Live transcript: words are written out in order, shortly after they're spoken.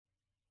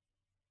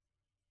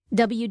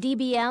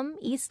WDBM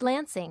East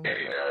Lansing.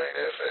 89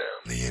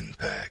 FM. The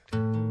Impact.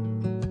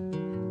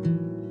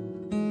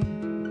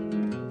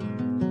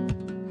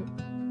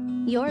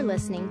 You're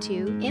listening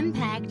to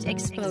Impact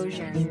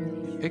Exposure.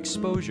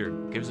 Exposure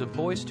gives a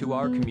voice to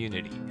our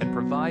community and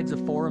provides a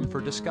forum for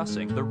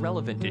discussing the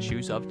relevant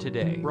issues of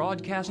today.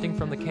 Broadcasting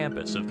from the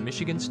campus of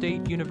Michigan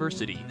State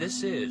University,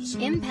 this is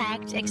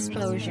Impact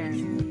Exposure.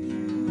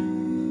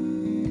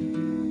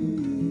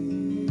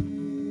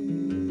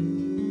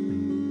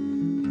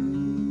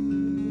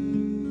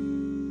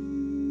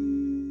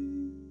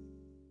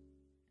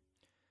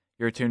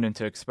 You're tuned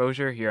into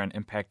Exposure here on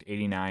Impact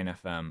 89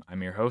 FM.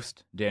 I'm your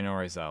host, Daniel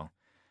Rizal.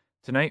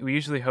 Tonight, we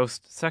usually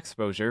host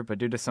Sexposure, but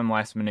due to some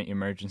last-minute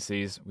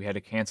emergencies, we had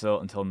to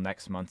cancel until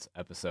next month's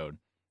episode.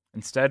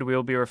 Instead, we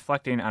will be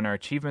reflecting on our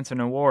achievements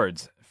and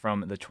awards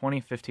from the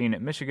 2015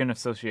 Michigan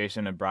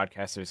Association of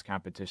Broadcasters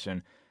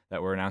competition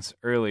that were announced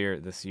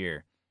earlier this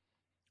year.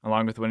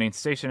 Along with winning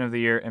Station of the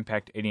Year,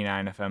 Impact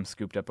 89 FM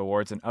scooped up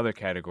awards in other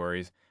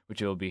categories,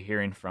 which you will be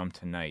hearing from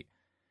tonight.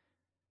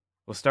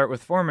 We'll start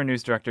with former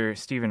news director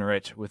Stephen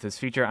Rich with his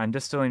feature on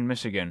Distilling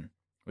Michigan,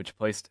 which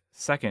placed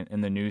second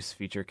in the news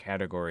feature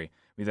category.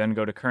 We then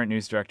go to current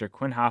news director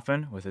Quinn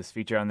Hoffman with his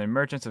feature on the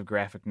emergence of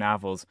graphic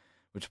novels,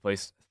 which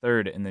placed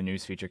third in the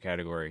news feature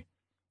category.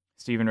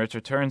 Stephen Rich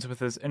returns with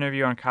his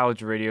interview on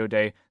College Radio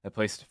Day that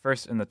placed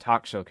first in the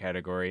talk show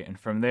category, and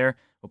from there,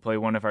 we'll play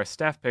one of our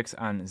staff picks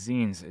on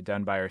zines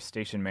done by our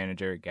station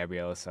manager,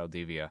 Gabriela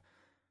Saldivia.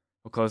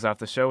 We'll close off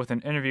the show with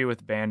an interview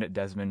with band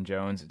Desmond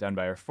Jones, done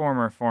by our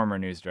former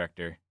news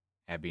director,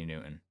 Abby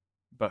Newton.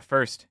 But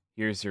first,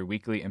 here's your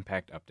weekly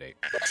Impact Update.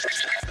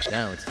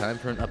 Now it's time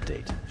for an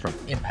update from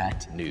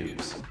Impact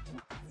News.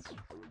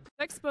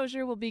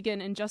 Exposure will begin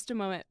in just a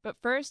moment, but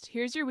first,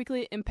 here's your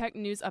weekly Impact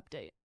News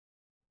Update.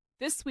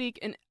 This week,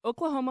 an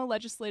Oklahoma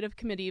Legislative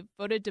Committee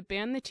voted to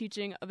ban the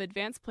teaching of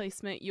advanced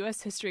placement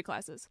U.S. history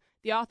classes.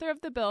 The author of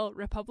the bill,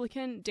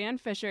 Republican Dan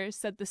Fisher,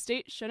 said the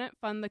state shouldn't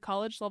fund the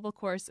college-level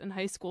course in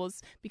high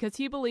schools because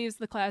he believes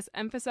the class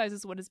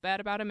emphasizes what is bad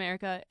about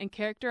America and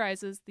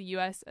characterizes the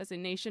U.S. as a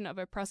nation of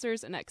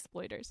oppressors and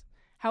exploiters.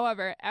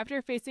 However,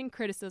 after facing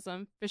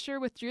criticism, Fisher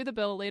withdrew the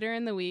bill later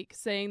in the week,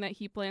 saying that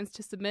he plans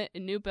to submit a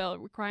new bill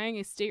requiring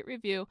a state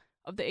review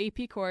of the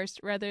AP course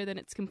rather than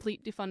its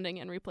complete defunding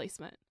and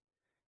replacement.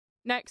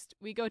 Next,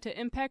 we go to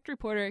Impact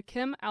reporter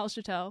Kim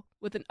Alshatel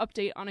with an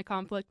update on a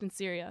conflict in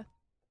Syria.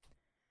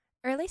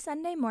 Early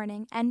Sunday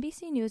morning,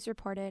 NBC News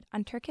reported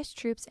on Turkish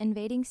troops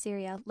invading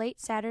Syria late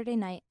Saturday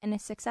night in a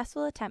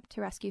successful attempt to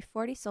rescue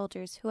 40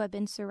 soldiers who had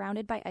been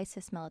surrounded by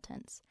ISIS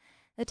militants.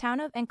 The town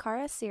of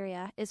Ankara,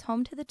 Syria, is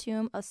home to the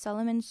tomb of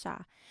Suleiman Shah,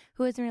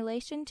 who is in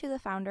relation to the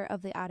founder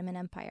of the Ottoman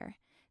Empire.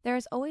 There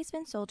has always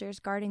been soldiers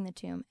guarding the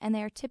tomb, and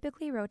they are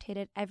typically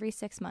rotated every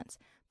 6 months,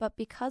 but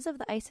because of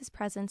the ISIS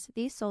presence,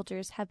 these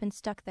soldiers have been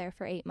stuck there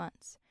for 8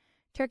 months.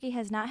 Turkey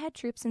has not had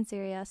troops in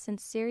Syria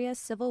since Syria's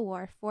civil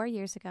war 4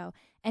 years ago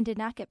and did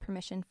not get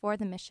permission for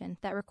the mission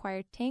that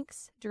required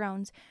tanks,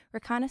 drones,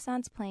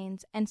 reconnaissance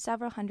planes, and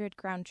several hundred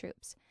ground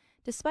troops.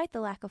 Despite the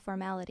lack of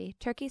formality,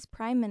 Turkey's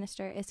prime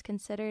minister is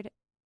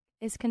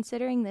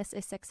considering this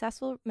a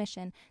successful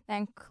mission that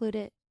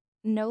included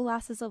no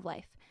losses of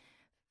life.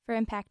 For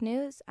Impact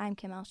News, I'm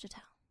Kim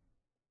Alshatel.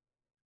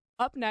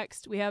 Up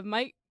next, we have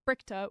Mike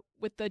Brickta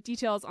with the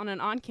details on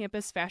an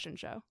on-campus fashion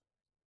show.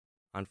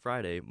 On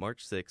Friday,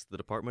 March 6th, the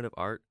Department of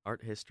Art,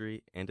 Art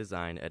History, and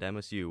Design at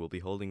MSU will be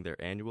holding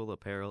their annual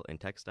apparel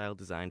and textile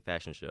design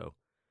fashion show.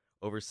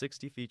 Over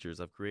 60 features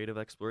of creative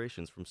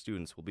explorations from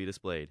students will be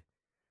displayed.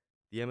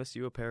 The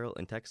MSU Apparel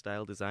and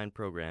Textile Design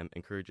program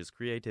encourages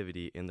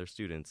creativity in their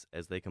students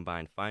as they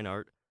combine fine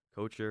art,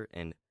 culture,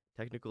 and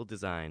technical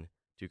design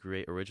to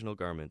create original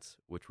garments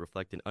which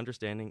reflect an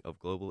understanding of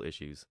global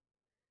issues.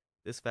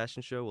 This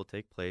fashion show will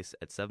take place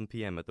at 7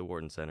 p.m. at the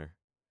Wharton Center.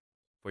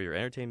 For your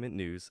entertainment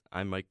news,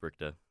 I'm Mike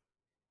Brickta.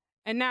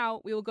 And now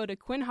we will go to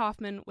Quinn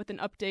Hoffman with an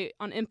update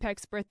on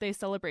Impact's birthday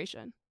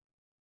celebration.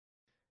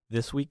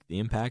 This week, the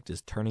Impact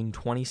is turning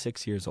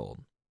 26 years old.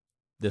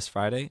 This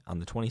Friday, on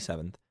the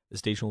 27th, the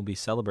station will be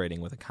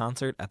celebrating with a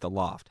concert at the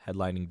Loft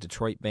headlining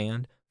Detroit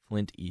band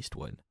Flint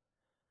Eastwood.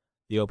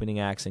 The opening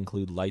acts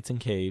include Lights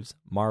and Caves,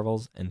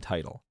 Marvels, and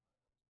Tidal.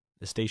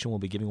 The station will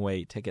be giving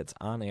away tickets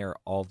on air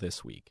all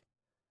this week.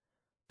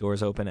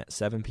 Doors open at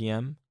 7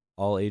 p.m.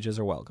 All ages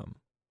are welcome.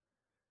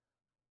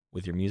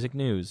 With your music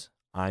news,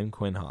 I'm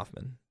Quinn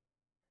Hoffman.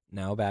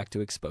 Now back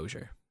to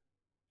Exposure.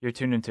 You're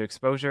tuned into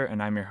Exposure,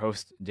 and I'm your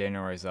host,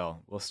 Daniel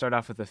Rizal. We'll start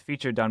off with a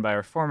feature done by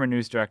our former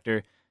news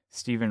director,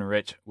 Stephen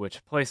Rich,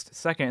 which placed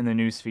second in the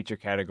news feature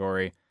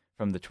category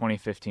from the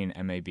 2015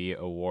 MAB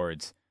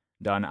Awards,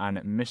 done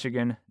on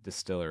Michigan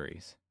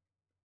distilleries.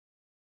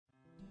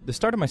 The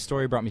start of my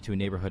story brought me to a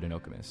neighborhood in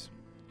Okemos.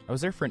 I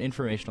was there for an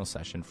informational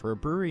session for a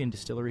brewery and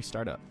distillery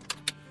startup.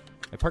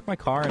 I parked my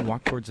car and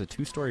walked towards a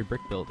 2-story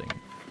brick building.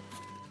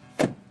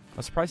 I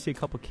was surprised to see a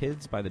couple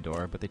kids by the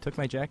door, but they took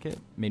my jacket,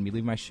 made me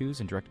leave my shoes,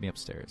 and directed me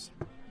upstairs.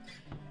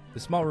 The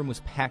small room was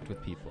packed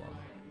with people.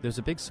 There was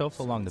a big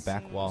sofa along the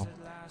back wall,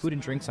 food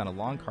and drinks on a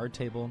long card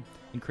table,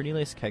 and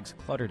Cornelius kegs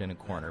cluttered in a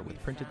corner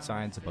with printed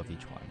signs above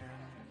each one.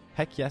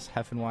 Heck Yes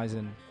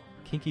Heffenweisen,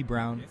 Kinky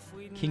Brown,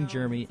 King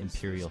Jeremy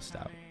Imperial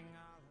Stout.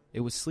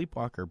 It was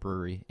Sleepwalker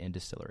Brewery and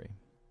Distillery.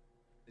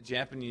 The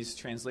Japanese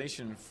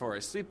translation for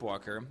a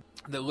sleepwalker,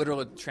 the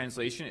literal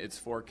translation, it's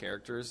 4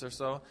 characters or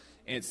so.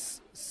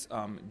 It's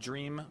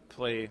dream,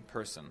 play,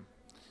 person.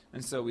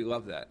 And so we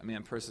love that. I mean,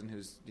 a person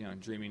who's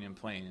dreaming and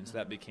playing. And so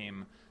that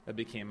became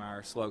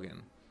our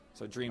slogan.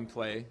 So dream,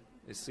 play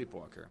is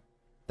Sleepwalker.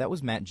 That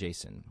was Matt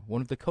Jason,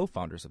 one of the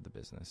co-founders of the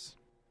business.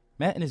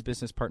 Matt and his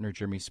business partner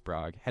Jeremy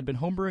Sprague had been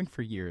homebrewing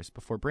for years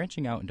before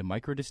branching out into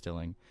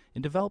microdistilling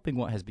and developing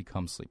what has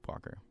become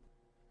Sleepwalker.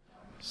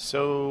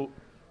 So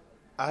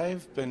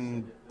I've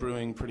been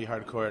brewing pretty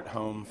hardcore at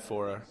home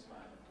for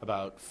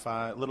about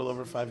a little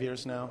over 5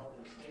 years now.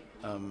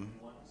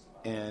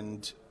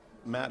 And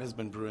Matt has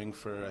been brewing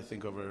for, I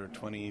think, over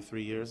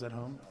 23 years at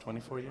home,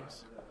 24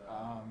 years?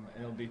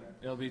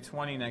 It'll be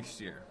 20 next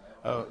year.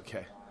 Oh,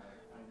 okay.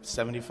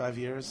 75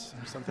 years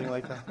or something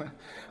like that.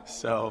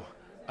 So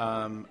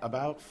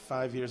about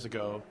 5 years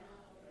ago,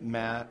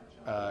 Matt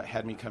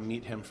had me come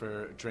meet him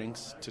for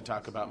drinks to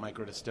talk about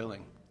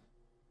microdistilling.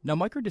 Now,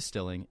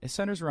 microdistilling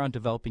centers around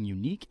developing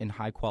unique and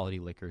high-quality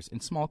liquors in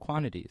small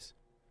quantities.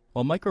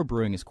 While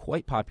microbrewing is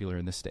quite popular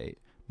in the state,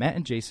 Matt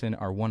and Jason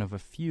are one of a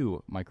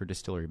few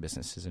microdistillery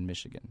businesses in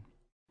Michigan.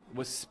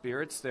 With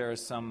spirits, there are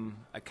some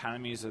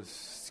economies of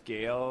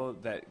scale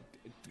that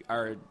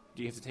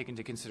you have to take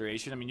into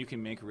consideration. I mean, you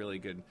can make really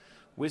good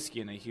whiskey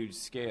in a huge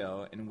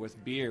scale, and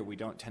with beer, we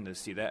don't tend to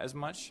see that as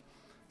much.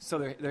 So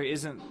there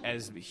isn't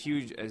as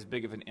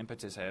big of an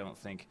impetus, I don't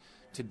think,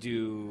 to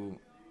do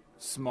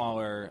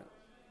smaller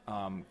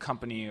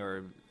company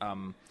or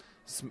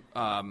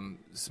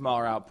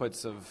smaller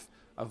outputs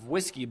of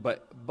whiskey,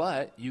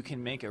 but you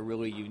can make a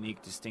really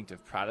unique,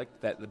 distinctive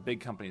product that the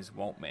big companies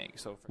won't make.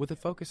 So, with a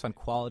focus on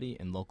quality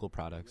and local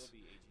products,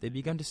 they've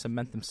begun to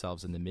cement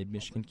themselves in the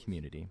mid-Michigan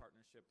community.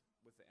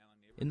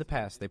 In the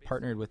past, they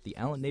partnered with the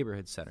Allen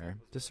Neighborhood Center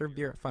to serve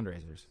beer at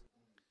fundraisers.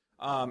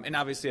 And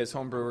obviously, as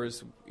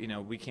homebrewers,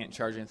 we can't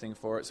charge anything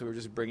for it, so we're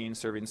just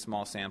serving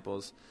small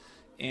samples.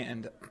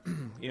 And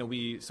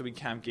we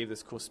kind of gave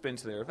this cool spin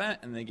to their event,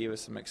 and they gave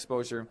us some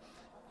exposure.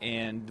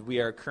 And we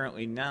are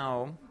currently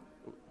now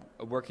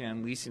working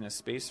on leasing a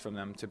space from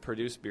them to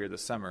produce beer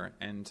this summer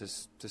and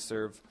to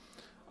serve,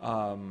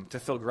 to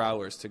fill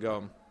growlers to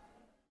go.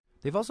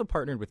 They've also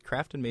partnered with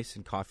Craft &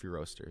 Mason Coffee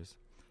Roasters.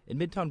 And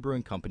Midtown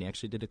Brewing Company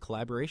actually did a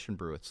collaboration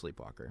brew with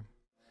Sleepwalker.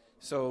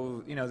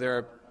 So, there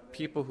are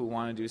people who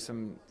want to do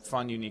some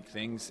fun, unique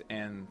things,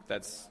 and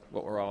that's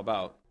what we're all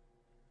about.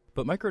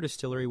 But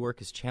microdistillery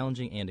work is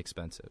challenging and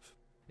expensive.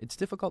 It's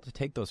difficult to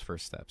take those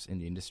first steps in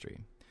the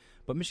industry.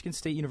 But Michigan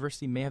State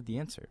University may have the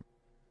answer.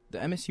 The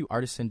MSU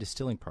Artisan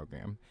Distilling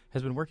Program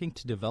has been working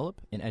to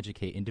develop and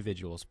educate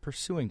individuals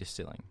pursuing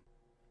distilling.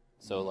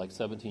 So like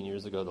 17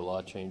 years ago, the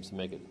law changed to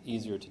make it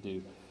easier to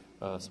do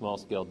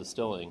small-scale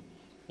distilling.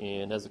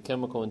 And as a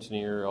chemical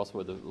engineer, also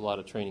with a lot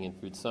of training in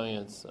food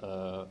science,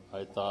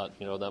 I thought,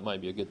 that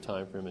might be a good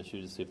time for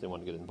MSU to see if they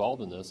want to get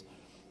involved in this.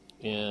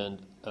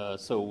 And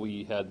so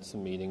we had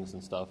some meetings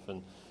and stuff,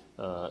 and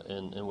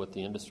with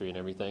the industry and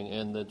everything.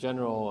 And the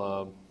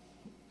general,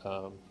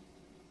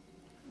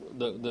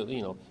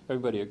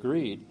 everybody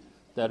agreed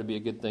that it'd be a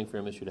good thing for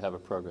MSU to have a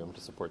program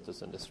to support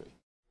this industry.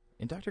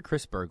 And Dr.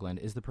 Chris Berglund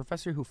is the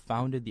professor who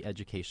founded the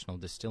educational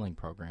distilling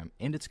program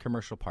and its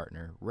commercial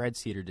partner, Red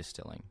Cedar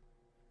Distilling.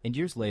 And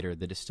years later,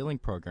 the distilling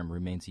program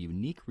remains a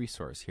unique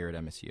resource here at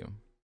MSU.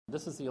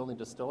 This is the only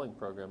distilling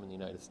program in the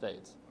United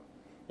States.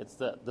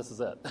 This is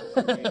it.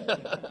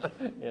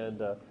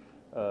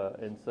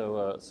 and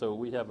so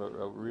we have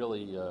a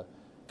really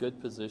good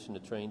position to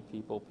train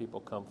people. People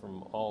come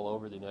from all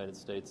over the United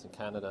States and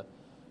Canada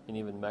and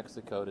even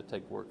Mexico to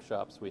take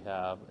workshops we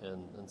have.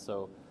 And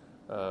so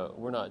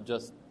we're not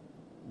just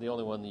the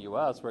only one in the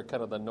U.S. We're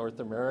kind of the North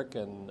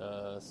American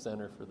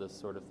center for this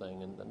sort of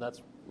thing. And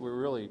that's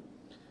really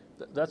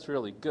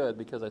good,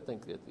 because I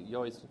think that you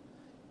always,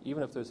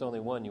 even if there's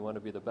only one, you want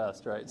to be the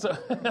best, right? So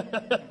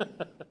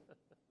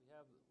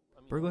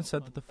Berglund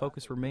said that the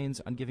focus remains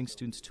on giving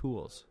students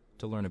tools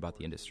to learn about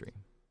the industry.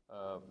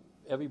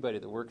 Everybody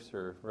that works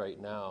here right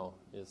now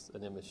is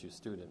an MSU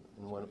student,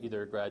 and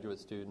either a graduate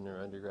student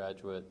or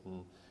undergraduate,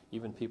 and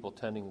even people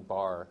tending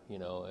bar, in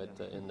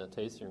the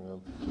tasting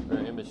room, are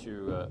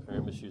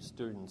MSU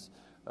students,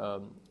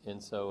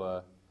 and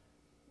so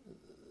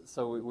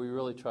we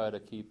really try to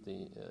keep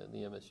the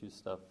MSU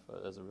stuff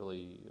as a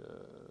really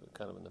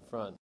kind of in the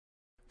front.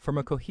 From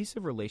a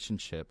cohesive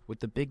relationship with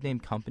the big-name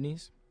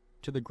companies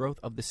to the growth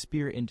of the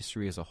spirit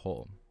industry as a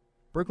whole,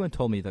 Berglund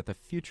told me that the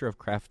future of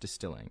craft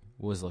distilling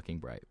was looking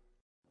bright.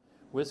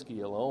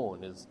 Whiskey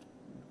alone is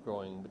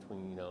growing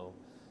between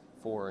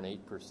 4 and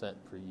 8%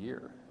 per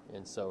year,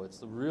 and so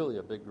it's really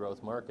a big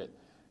growth market.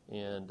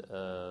 And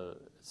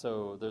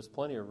so there's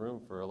plenty of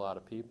room for a lot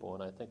of people,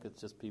 and I think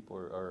it's just people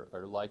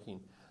are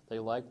liking. They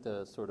like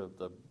the sort of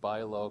the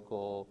buy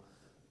local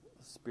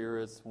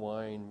spirits,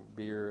 wine,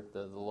 beer.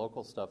 The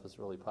local stuff is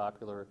really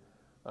popular.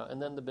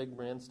 And then the big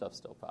brand stuff's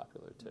still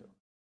popular too.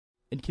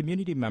 And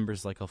community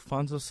members like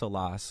Alfonso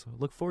Salas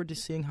look forward to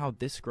seeing how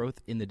this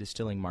growth in the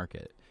distilling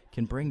market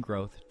can bring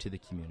growth to the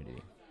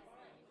community.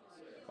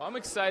 Well, I'm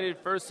excited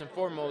first and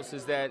foremost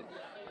is that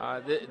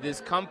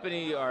this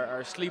company,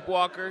 our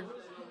Sleepwalker,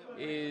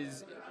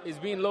 is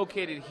being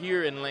located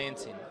here in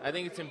Lansing. I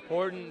think it's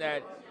important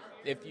that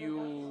if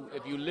you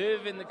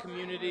live in the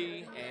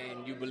community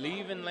and you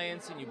believe in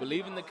Lansing, you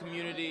believe in the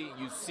community,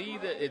 you see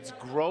that its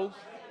growth,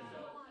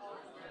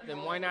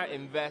 then why not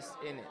invest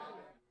in it?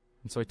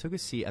 And so I took a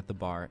seat at the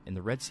bar in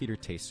the Red Cedar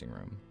tasting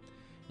room,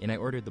 and I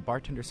ordered the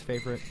bartender's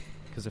favorite,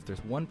 because if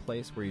there's one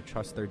place where you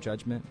trust their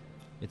judgment,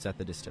 it's at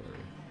the distillery.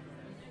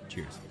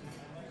 Cheers.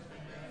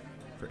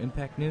 For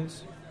Impact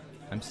News,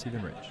 I'm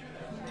Stephen Rich.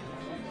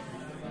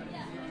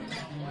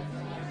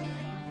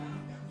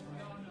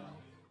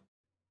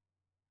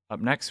 Up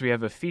next, we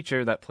have a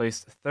feature that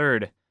placed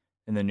third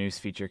in the news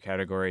feature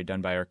category,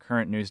 done by our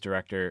current news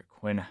director,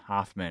 Quinn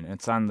Hoffman.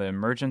 It's on the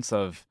emergence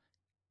of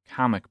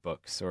comic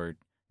books or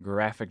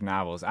graphic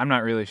novels. I'm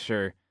not really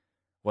sure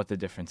what the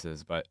difference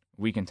is, but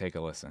we can take a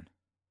listen.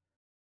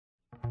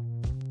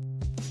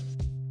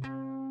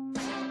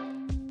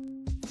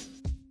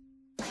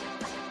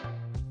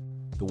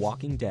 The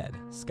Walking Dead,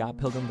 Scott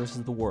Pilgrim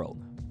vs. the World,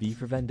 V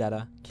for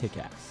Vendetta,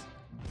 Kick-Ass.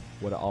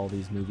 What do all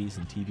these movies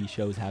and TV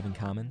shows have in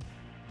common?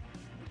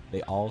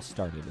 They all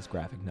started as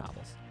graphic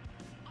novels.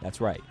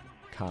 That's right,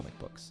 comic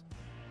books.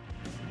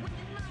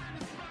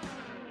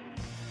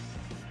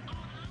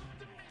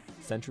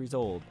 Centuries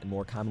old and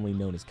more commonly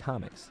known as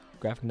comics,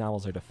 graphic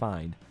novels are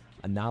defined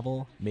a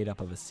novel made up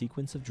of a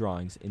sequence of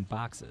drawings in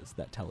boxes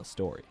that tell a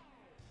story.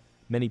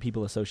 Many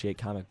people associate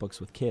comic books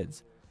with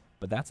kids,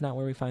 but that's not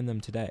where we find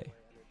them today.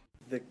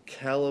 The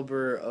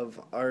caliber of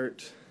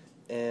art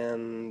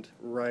and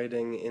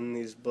writing in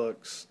these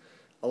books,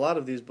 a lot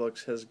of these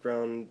books has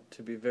grown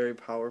to be very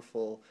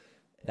powerful.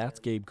 That's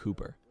Gabe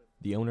Cooper,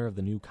 the owner of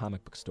the new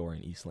comic book store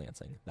in East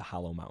Lansing, the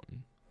Hollow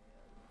Mountain.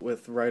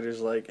 With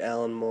writers like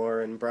Alan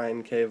Moore and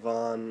Brian K.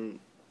 Vaughan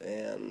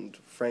and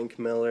Frank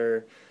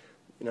Miller,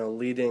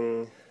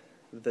 leading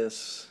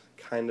this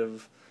kind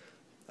of,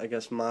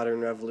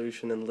 modern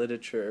revolution in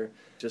literature.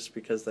 Just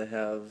because they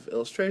have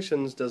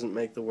illustrations doesn't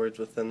make the words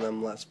within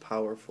them less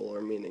powerful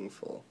or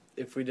meaningful.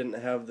 If we didn't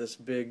have this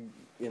big,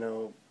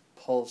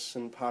 pulse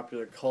in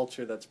popular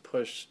culture that's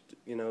pushed,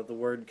 the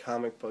word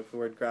comic book, the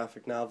word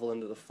graphic novel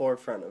into the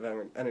forefront of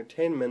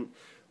entertainment,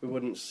 we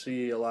wouldn't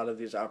see a lot of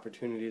these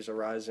opportunities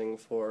arising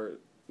for,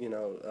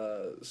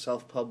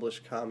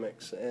 self-published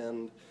comics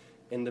and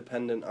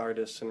independent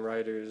artists and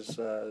writers.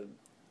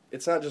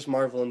 It's not just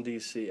Marvel and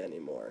DC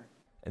anymore.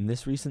 And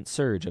this recent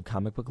surge of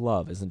comic book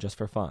love isn't just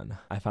for fun.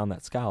 I found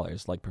that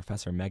scholars like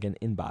Professor Megan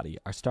Inbody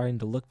are starting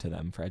to look to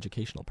them for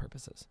educational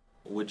purposes.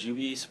 Would you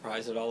be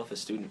surprised at all if a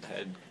student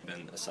had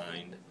been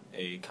assigned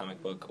a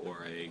comic book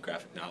or a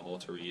graphic novel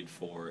to read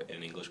for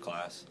an English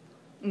class?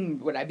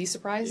 Would I be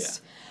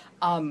surprised?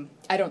 Yeah.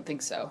 I don't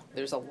think so.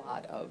 There's a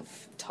lot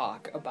of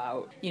talk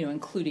about,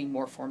 including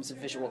more forms of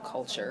visual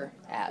culture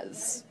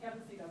as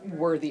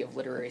worthy of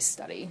literary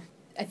study.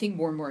 I think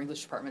more and more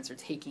English departments are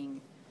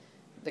taking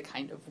the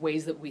kind of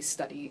ways that we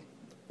study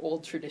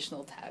old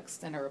traditional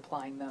texts and are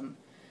applying them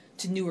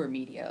to newer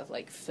media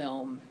like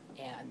film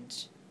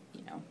and,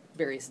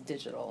 various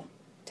digital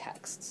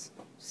texts.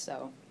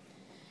 So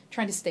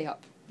trying to stay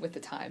up with the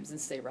times and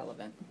stay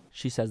relevant.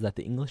 She says that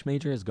the English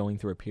major is going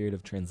through a period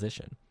of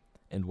transition,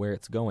 and where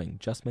it's going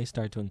just may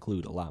start to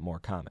include a lot more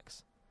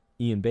comics.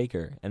 Ian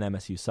Baker, an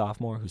MSU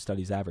sophomore who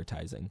studies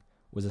advertising,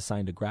 was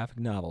assigned a graphic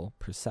novel,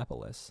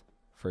 Persepolis,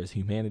 for his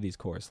humanities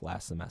course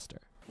last semester.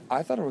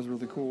 I thought it was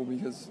really cool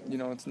because,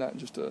 it's not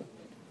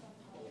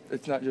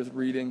just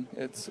reading,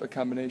 it's a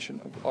combination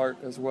of art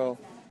as well.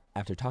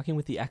 After talking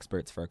with the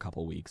experts for a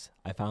couple weeks,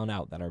 I found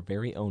out that our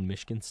very own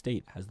Michigan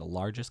State has the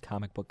largest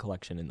comic book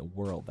collection in the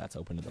world that's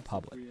open to the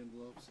public.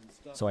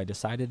 So I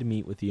decided to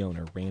meet with the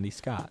owner, Randy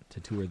Scott, to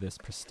tour this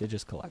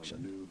prestigious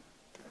collection.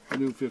 The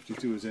new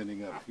 52 is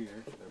ending up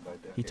here.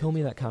 He told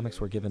me that comics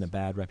were given a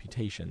bad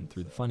reputation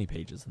through the funny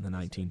pages in the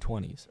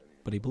 1920s,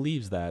 but he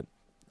believes that,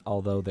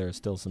 although there are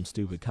still some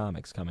stupid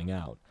comics coming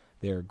out,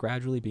 they are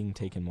gradually being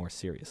taken more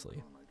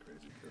seriously.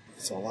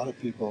 So a lot of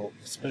people,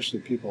 especially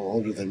people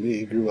older than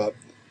me, grew up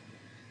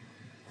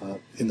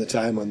in the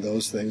time when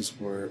those things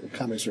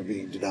comics were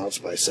being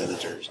denounced by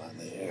senators on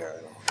the air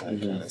and all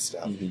that kind of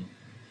stuff.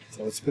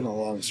 So it's been a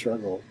long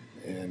struggle,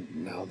 and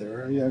now there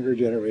are a younger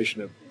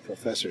generation of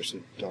professors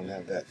who don't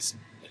have that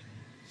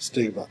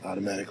stigma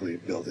automatically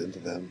built into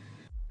them.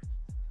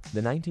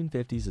 The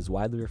 1950s is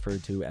widely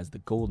referred to as the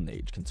golden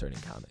age concerning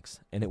comics,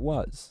 and it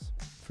was,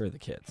 for the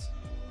kids.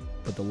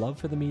 But the love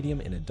for the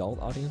medium in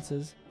adult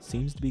audiences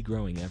seems to be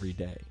growing every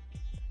day.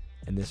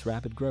 And this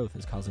rapid growth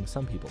is causing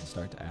some people to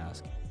start to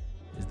ask,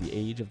 is the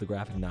age of the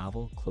graphic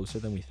novel closer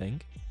than we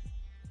think?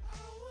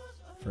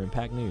 For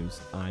Impact News,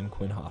 I'm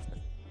Quinn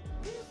Hoffman.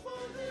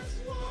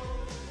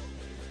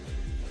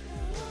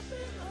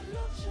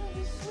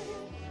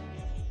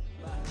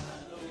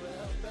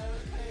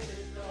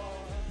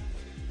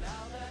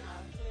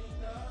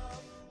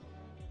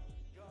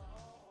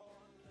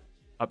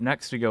 Up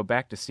next, we go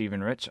back to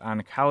Stephen Rich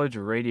on College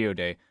Radio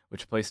Day,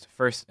 which placed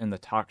first in the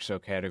talk show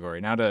category.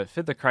 Now, to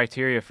fit the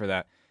criteria for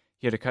that,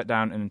 he had to cut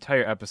down an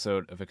entire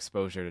episode of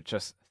exposure to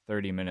just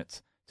 30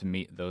 minutes to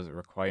meet those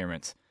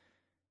requirements.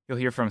 You'll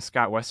hear from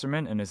Scott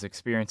Westerman and his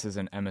experiences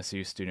in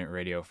MSU student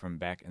radio from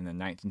back in the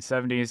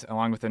 1970s,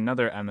 along with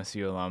another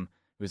MSU alum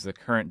who is the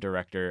current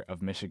director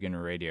of Michigan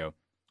Radio.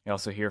 You'll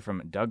also hear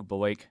from Doug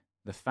Blake,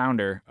 the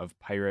founder of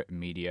Pirate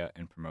Media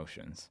and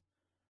Promotions.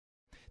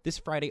 This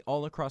Friday,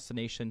 all across the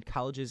nation,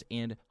 colleges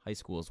and high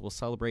schools will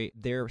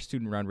celebrate their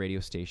student-run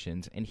radio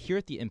stations. And here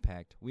at The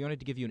Impact, we wanted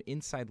to give you an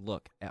inside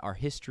look at our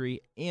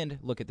history and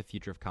look at the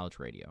future of college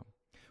radio.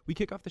 We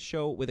kick off the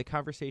show with a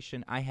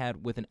conversation I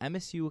had with an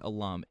MSU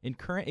alum and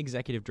current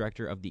executive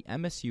director of the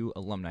MSU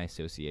Alumni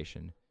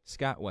Association,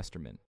 Scott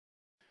Westerman.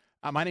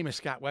 My name is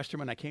Scott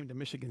Westerman. I came to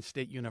Michigan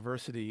State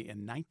University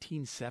in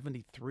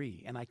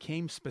 1973, and I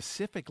came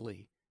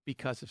specifically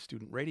because of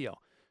student radio.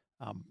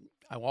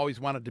 I always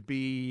wanted to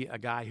be a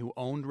guy who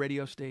owned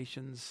radio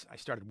stations. I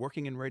started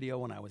working in radio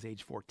when I was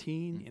age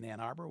 14 in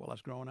Ann Arbor while I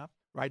was growing up,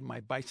 riding my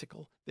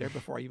bicycle there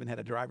before I even had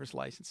a driver's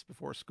license,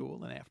 before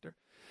school and after.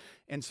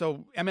 And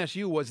so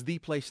MSU was the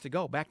place to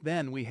go. Back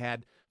then, we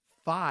had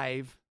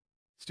 5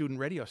 student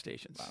radio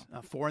stations,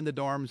 4 in the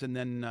dorms and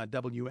then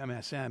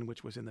WMSN,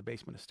 which was in the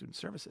basement of student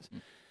services.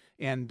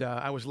 And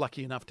I was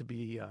lucky enough to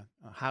be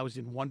housed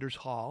in Wonders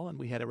Hall, and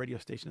we had a radio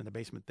station in the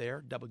basement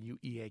there,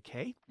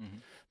 WEAK.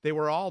 They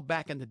were all,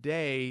 back in the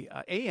day,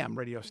 AM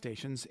radio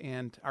stations,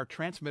 and our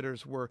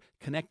transmitters were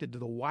connected to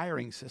the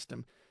wiring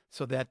system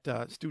so that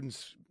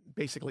students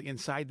basically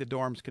inside the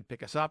dorms could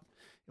pick us up.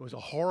 It was a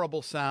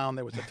horrible sound.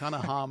 There was a ton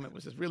of hum. It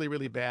was just really,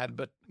 really bad.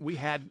 But we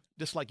had,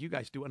 just like you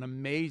guys do, an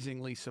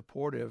amazingly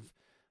supportive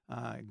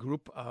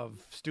group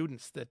of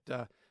students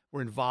that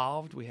were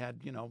involved. We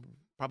had,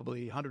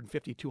 probably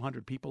 150,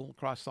 200 people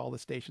across all the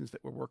stations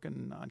that were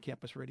working on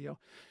campus radio.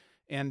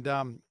 And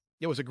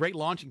it was a great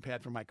launching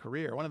pad for my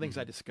career. One of the things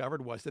I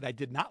discovered was that I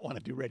did not want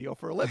to do radio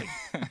for a living.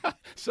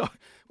 So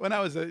when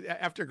I was,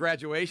 after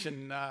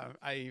graduation,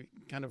 I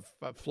kind of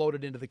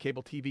floated into the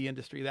cable TV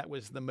industry. That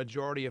was the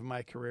majority of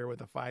my career,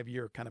 with a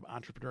 5-year kind of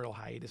entrepreneurial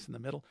hiatus in the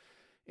middle.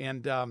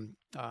 And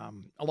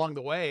along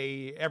the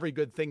way, every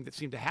good thing that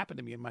seemed to happen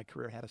to me in my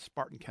career had a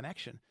Spartan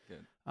connection.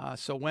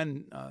 So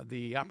when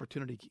the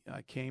opportunity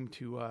came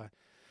to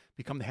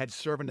become the head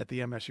servant at the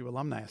MSU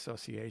Alumni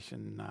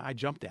Association, I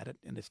jumped at it,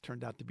 and it's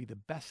turned out to be the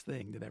best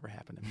thing that ever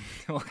happened to me.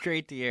 Well,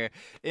 great to hear.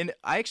 And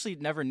I actually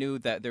never knew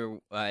that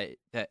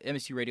that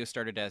MSU Radio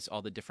started as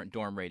all the different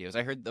dorm radios.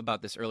 I heard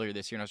about this earlier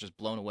this year, and I was just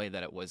blown away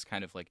that it was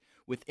kind of like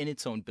within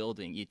its own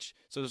building each.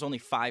 So there's only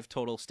 5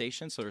 total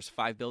stations, so there's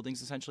 5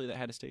 buildings essentially that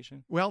had a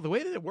station? Well, the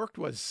way that it worked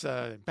was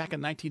back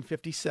in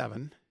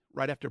 1957,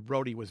 right after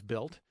Brody was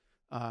built,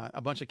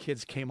 a bunch of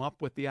kids came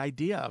up with the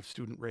idea of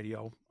student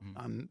radio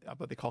on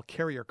what they call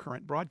carrier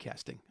current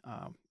broadcasting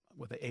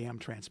with an AM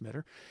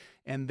transmitter.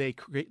 And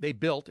they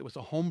built, it was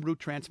a homebrew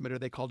transmitter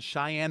they called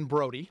Cheyenne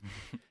Brody.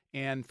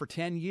 And for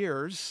 10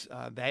 years,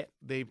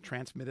 they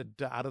transmitted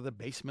out of the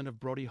basement of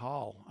Brody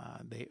Hall.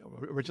 They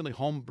originally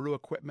homebrew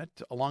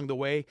equipment. Along the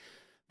way,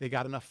 they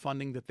got enough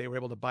funding that they were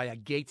able to buy a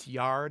Gates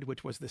Yard,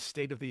 which was the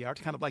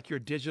state-of-the-art, kind of like your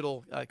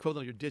digital,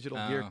 equivalent of your digital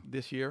gear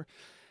this year.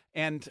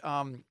 And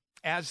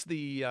as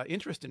the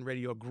interest in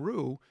radio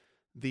grew,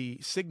 the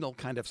signal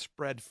kind of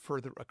spread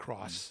further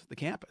across the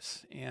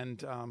campus.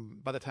 And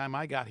by the time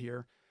I got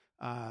here,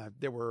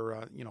 there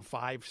were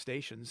 5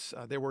 stations.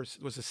 There was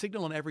a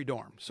signal in every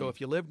dorm. So if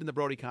you lived in the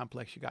Brody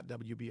complex, you got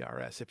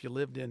WBRS. If you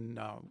lived in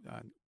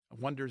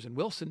Wonders and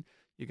Wilson,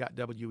 you got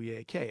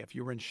WEAK. If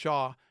you were in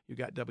Shaw, you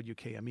got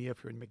WKME.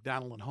 If you're in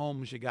McDonald and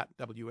Holmes, you got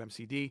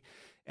WMCD.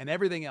 And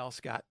everything else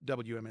got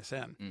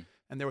WMSN.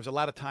 And there was a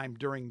lot of time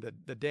during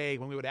the day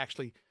when we would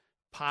actually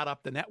pot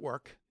up the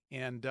network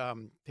and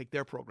take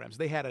their programs.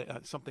 They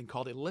had something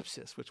called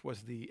Ellipsis, which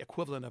was the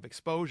equivalent of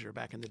Exposure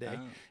back in the day.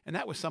 And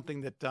that was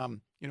something that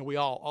we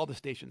all the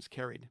stations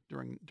carried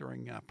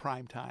during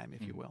prime time,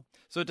 if you will.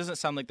 So it doesn't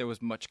sound like there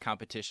was much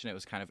competition. It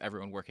was kind of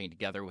everyone working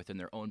together within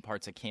their own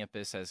parts of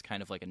campus as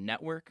kind of like a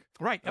network?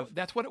 Right.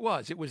 That's what it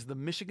was. It was the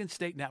Michigan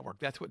State Network.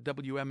 That's what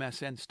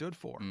WMSN stood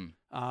for.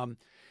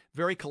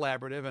 Very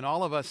collaborative. And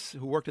all of us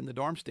who worked in the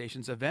dorm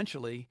stations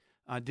eventually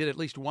did at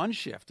least one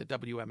shift at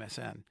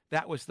WMSN.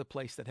 That was the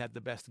place that had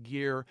the best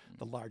gear,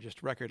 the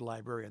largest record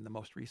library, and the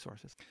most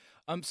resources.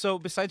 So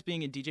besides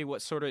being a DJ,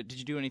 what sort of, did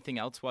you do anything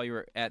else while you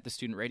were at the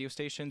student radio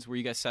stations? Were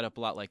you guys set up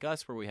a lot like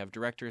us, where we have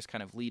directors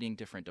kind of leading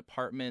different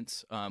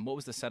departments? What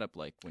was the setup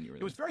like when you were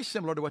there? It was very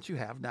similar to what you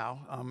have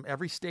now.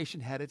 Every station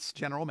had its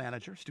general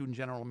manager, student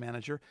general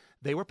manager.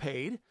 They were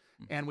paid.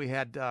 And we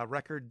had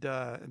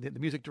the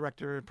music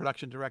director,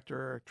 production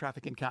director,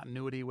 traffic and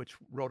continuity, which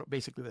wrote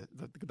basically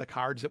the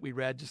cards that we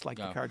read, just like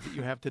the cards that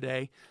you have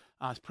today.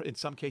 In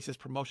some cases,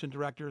 promotion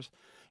directors.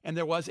 And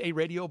there was a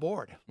radio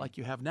board, like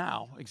you have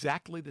now,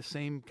 exactly the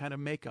same kind of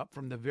makeup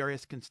from the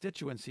various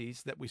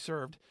constituencies that we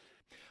served.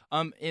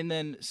 And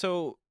then,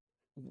 so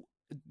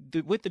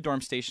with the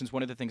dorm stations,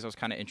 one of the things I was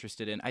kind of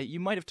interested in, you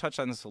might have touched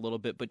on this a little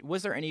bit, but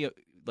was there any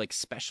like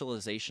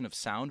specialization of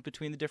sound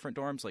between the different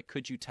dorms? Like,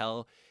 could you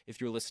tell if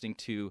you were listening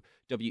to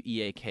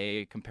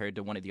WEAK compared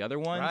to one of the other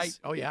ones? Right.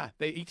 Oh yeah.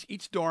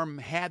 Each dorm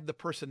had the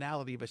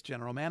personality of its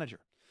general manager.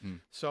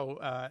 So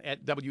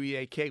at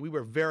WEAK, we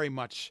were very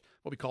much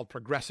what we called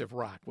progressive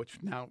rock, which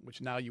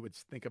now you would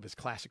think of as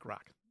classic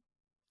rock.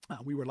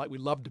 We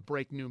loved to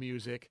break new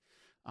music.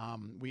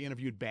 We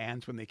interviewed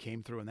bands when they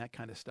came through and that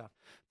kind of stuff.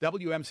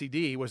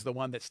 WMCD was the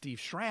one that Steve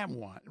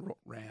Schramm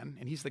ran,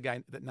 and he's the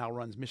guy that now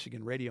runs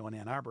Michigan Radio in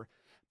Ann Arbor.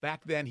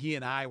 Back then, he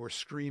and I were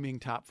screaming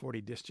top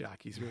 40 disc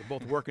jockeys. We were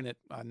both working at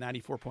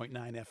 94.9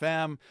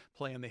 FM,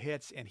 playing the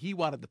hits, and he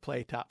wanted to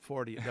play top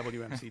 40 at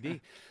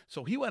WMCD.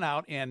 So he went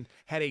out and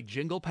had a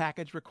jingle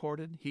package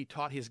recorded. He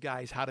taught his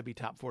guys how to be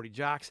top 40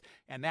 jocks,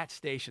 and that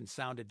station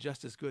sounded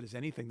just as good as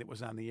anything that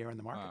was on the air in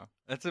the market. Wow,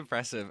 that's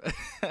impressive.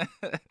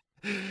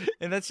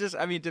 And that's just,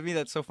 I mean, to me,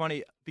 that's so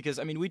funny because,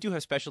 I mean, we do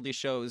have specialty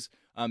shows,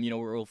 where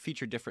we'll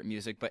feature different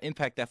music, but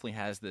Impact definitely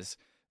has this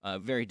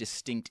very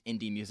distinct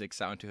indie music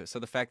sound to it. So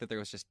the fact that there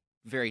was just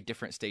very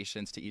different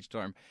stations to each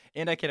dorm,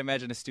 and I can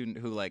imagine a student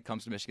who like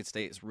comes to Michigan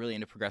State is really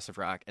into progressive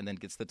rock and then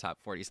gets the top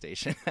 40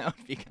 station. That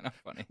would be kind of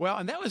funny. Well,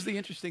 and that was the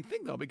interesting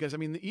thing though, because I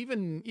mean,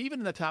 even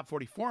in the top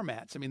 40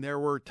 formats, I mean, there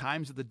were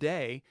times of the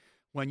day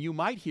when you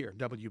might hear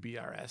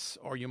WBRS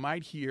or you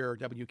might hear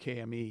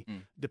WKME,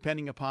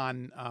 depending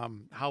upon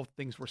how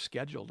things were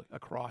scheduled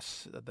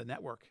across the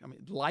network. I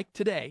mean, like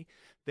today,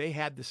 they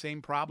had the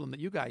same problem that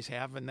you guys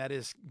have, and that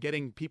is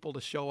getting people to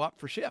show up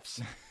for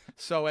shifts.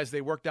 So as they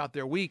worked out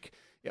their week,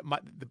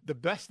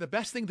 the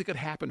best thing that could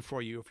happen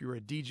for you if you were a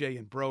DJ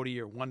in Brody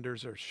or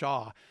Wonders or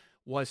Shaw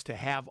was to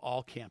have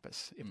all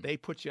campus. If they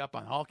put you up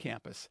on all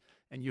campus,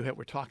 and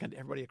we're talking to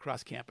everybody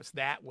across campus.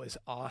 That was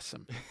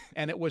awesome.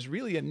 And it was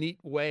really a neat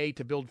way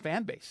to build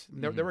fan base.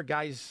 There were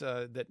guys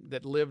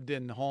that lived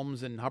in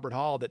homes in Hubbard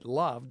Hall that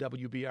loved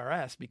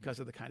WBRS because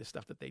of the kind of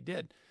stuff that they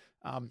did.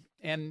 At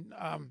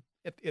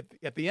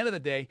the end of the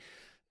day,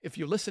 if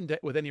you listened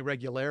with any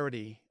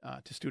regularity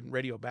to student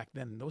radio back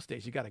then in those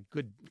days, you got a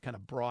good kind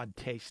of broad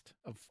taste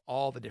of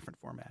all the different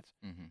formats.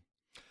 Mm-hmm.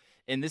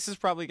 And this is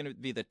probably going to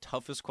be the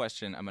toughest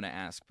question I'm going to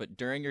ask, but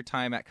during your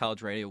time at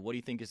college radio, what do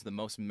you think is the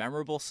most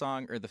memorable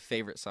song or the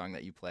favorite song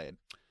that you played?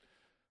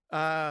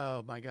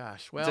 Oh my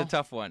gosh. Well, it's a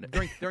tough one.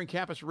 during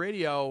campus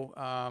radio,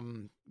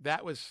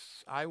 I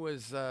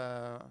was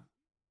a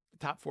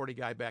top 40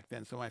 guy back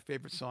then. So my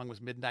favorite song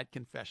was Midnight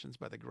Confessions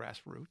by the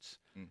Grassroots.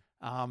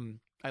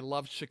 I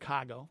loved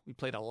Chicago. We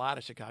played a lot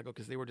of Chicago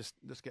because they were just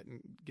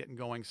getting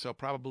going. So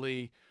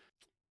probably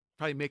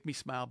Make Me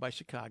Smile by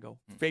Chicago.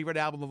 Favorite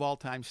album of all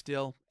time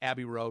still,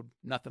 Abbey Road.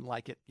 Nothing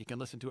like it. You can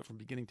listen to it from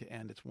beginning to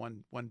end. It's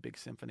one big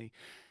symphony.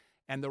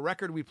 And the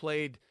record we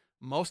played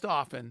most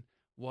often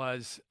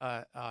was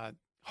a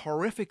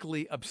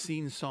horrifically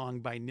obscene song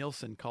by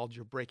Nilsson called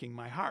You're Breaking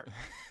My Heart.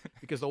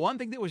 Because the one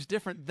thing that was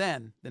different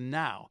then than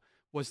now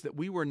was that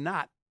we were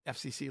not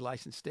FCC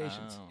licensed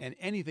stations, and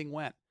anything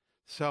went.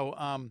 So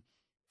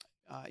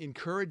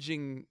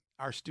encouraging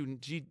our student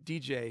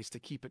DJs to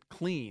keep it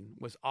clean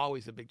was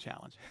always a big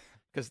challenge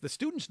because the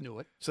students knew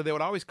it. So they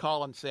would always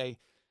call and say,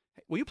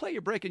 hey, will you play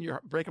You're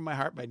Breaking My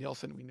Heart by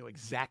Nilsson? We knew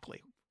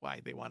exactly why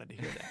they wanted to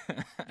hear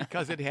that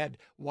because it had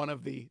one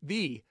of the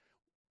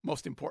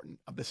most important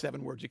of the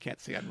 7 words you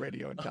can't say on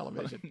radio and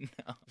television.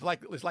 Oh, no.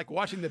 It's like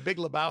watching The Big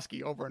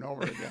Lebowski over and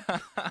over again.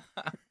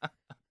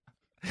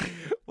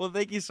 Well,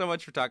 thank you so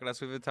much for talking to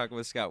us. We've been talking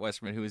with Scott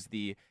Westerman, who is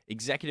the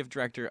executive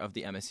director of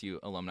the MSU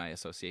Alumni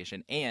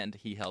Association, and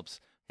he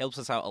helps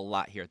us out a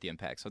lot here at the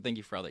Impact. So thank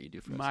you for all that you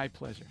do for us. My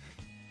pleasure.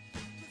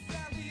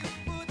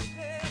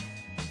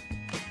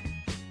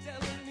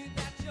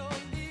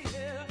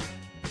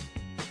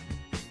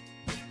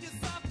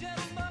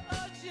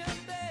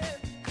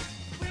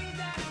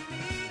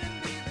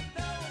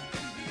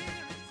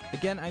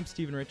 Again, I'm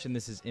Stephen Rich, and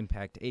this is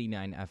Impact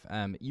 89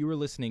 FM. You are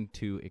listening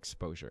to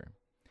Exposure.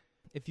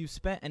 If you've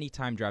spent any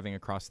time driving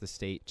across the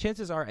state,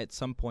 chances are at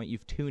some point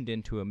you've tuned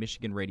into a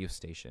Michigan radio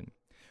station.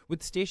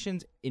 With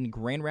stations in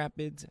Grand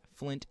Rapids,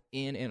 Flint,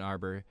 and Ann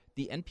Arbor,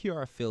 the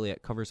NPR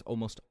affiliate covers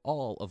almost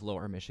all of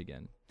Lower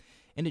Michigan.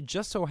 And it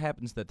just so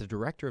happens that the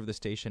director of the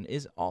station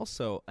is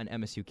also an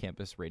MSU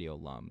campus radio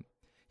alum.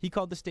 He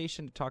called the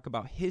station to talk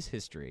about his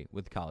history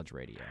with college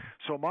radio.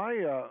 So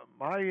my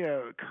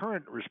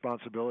current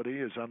responsibility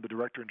is I'm the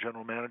director and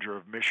general manager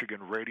of Michigan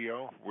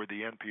Radio. We're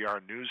the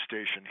NPR news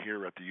station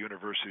here at the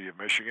University of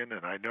Michigan,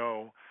 and I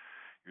know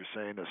you're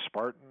saying a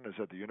Spartan is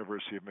at the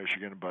University of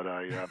Michigan, but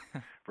I'm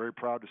very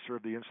proud to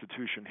serve the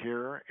institution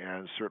here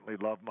and certainly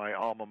love my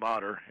alma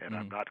mater, and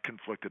I'm not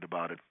conflicted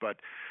about it.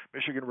 But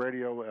Michigan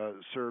Radio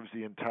serves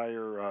the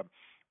entire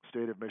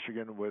state of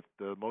Michigan with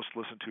the most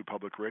listened to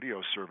public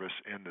radio service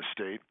in the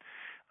state.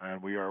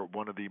 And we are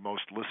one of the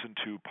most listened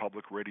to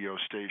public radio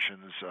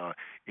stations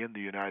in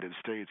the United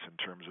States in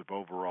terms of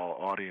overall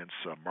audience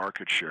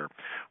market share.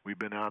 We've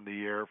been on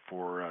the air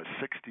for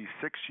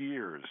 66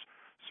 years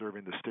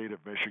serving the state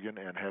of Michigan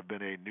and have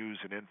been a news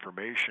and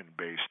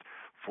information-based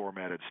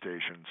formatted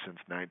station since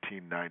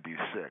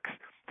 1996.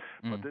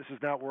 But this is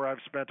not where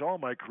I've spent all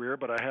my career,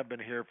 but I have been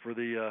here for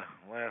the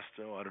last,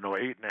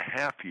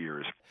 8.5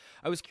 years.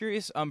 I was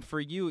curious, for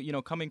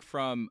you, coming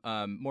from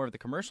more of the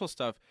commercial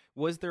stuff,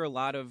 was there a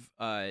lot of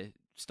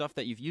stuff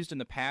that you've used in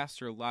the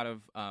past, or a lot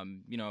of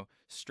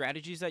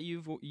strategies that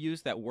you've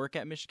used that work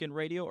at Michigan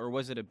Radio, or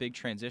was it a big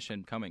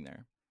transition coming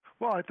there?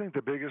 Well, I think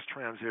the biggest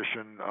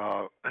transition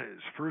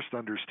is first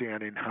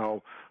understanding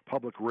how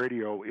public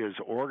radio is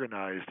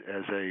organized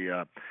as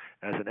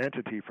an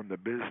entity from the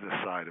business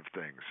side of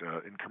things.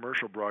 In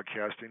commercial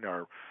broadcasting,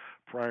 our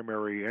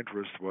primary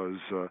interest was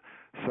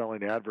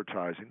selling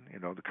advertising,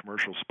 the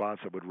commercial spots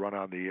that would run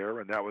on the air,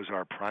 and that was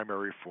our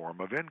primary form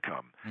of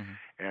income. Mm-hmm.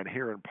 And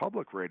here in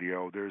public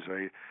radio, there's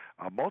a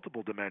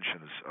multiple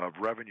dimensions of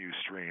revenue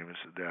streams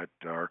that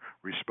are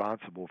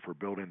responsible for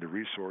building the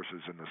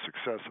resources and the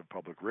success of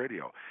public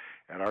radio.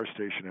 At our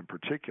station in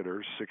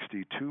particular,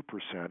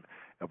 62%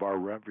 of our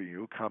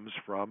revenue comes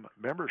from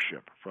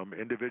membership, from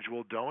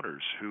individual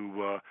donors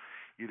who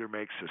either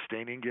make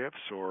sustaining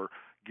gifts or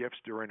gifts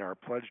during our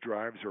pledge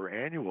drives or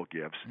annual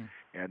gifts,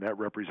 and that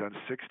represents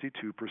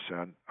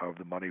 62% of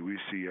the money we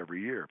see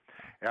every year.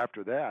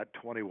 After that,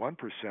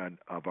 21%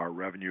 of our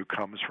revenue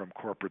comes from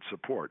corporate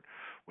support,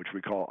 which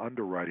we call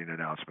underwriting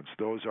announcements.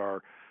 Those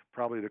are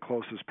probably the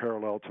closest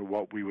parallel to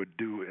what we would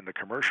do in the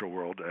commercial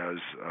world as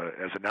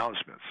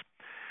announcements.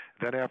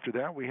 Then after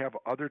that, we have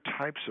other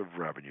types of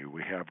revenue.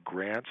 We have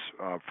grants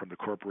from the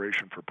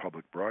Corporation for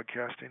Public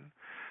Broadcasting.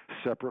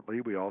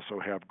 Separately, we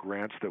also have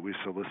grants that we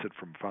solicit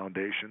from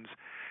foundations,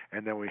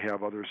 and then we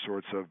have other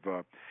sorts of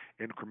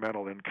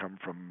incremental income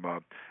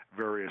from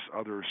various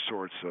other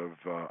sorts of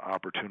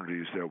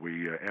opportunities that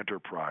we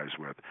enterprise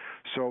with.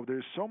 So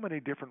there's so many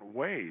different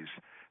ways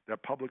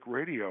that public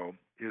radio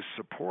is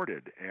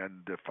supported,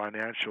 and the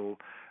financial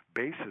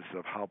basis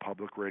of how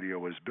public radio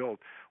was built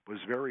was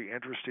very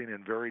interesting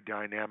and very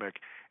dynamic,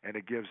 and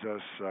it gives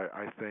us,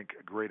 I think,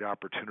 a great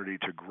opportunity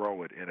to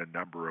grow it in a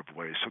number of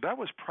ways. So that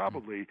was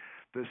probably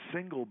the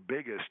single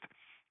biggest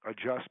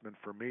adjustment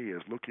for me,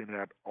 is looking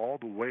at all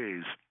the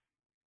ways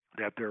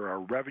that there are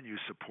revenue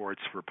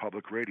supports for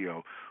public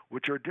radio,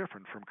 which are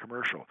different from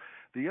commercial.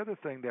 The other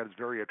thing that is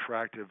very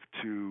attractive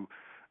to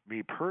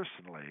me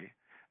personally,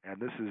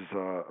 and this is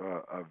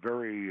a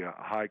very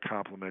high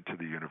compliment to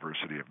the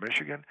University of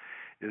Michigan,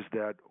 is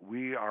that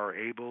we are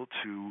able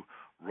to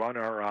run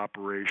our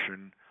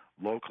operation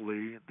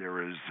locally.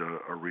 There is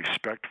a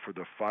respect for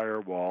the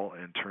firewall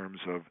in terms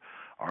of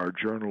our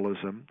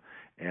journalism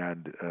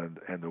and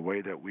the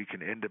way that we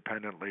can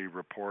independently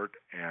report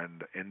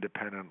and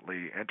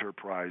independently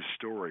enterprise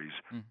stories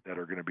that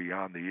are going to be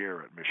on the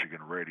air at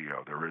Michigan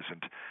Radio. There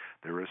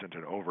isn't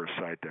an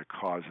oversight that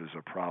causes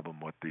a problem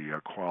with the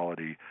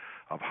quality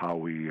of how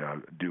we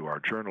do our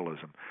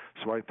journalism.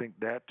 So I think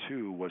that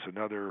too was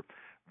another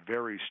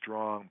very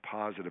strong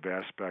positive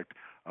aspect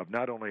of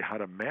not only how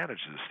to manage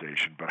the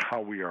station, but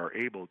how we are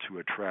able to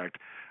attract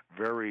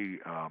very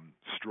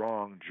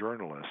strong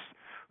journalists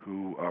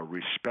who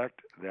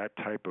respect that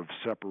type of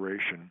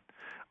separation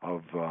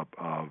of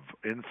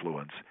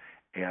influence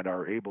and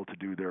are able to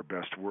do their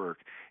best work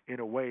in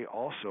a way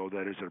also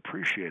that is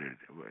appreciated.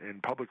 In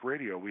public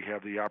radio, we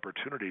have the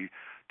opportunity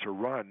to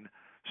run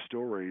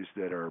stories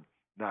that are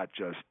not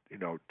just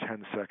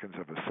 10 seconds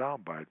of a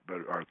soundbite, but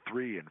are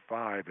 3 and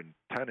 5 and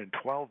 10 and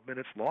 12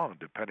 minutes long,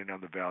 depending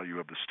on the value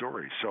of the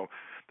story. So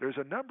there's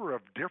a number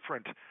of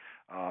different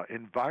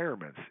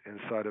environments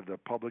inside of the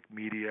public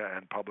media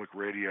and public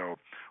radio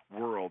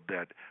world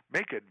that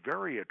make it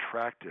very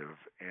attractive,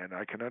 and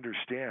I can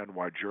understand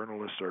why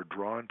journalists are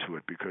drawn to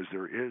it, because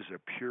there is a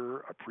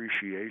pure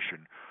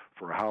appreciation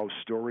for how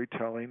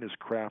storytelling is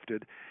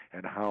crafted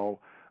and how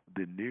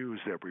the news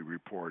that we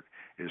report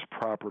is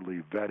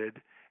properly vetted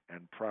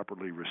and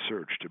properly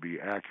researched to be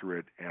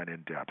accurate and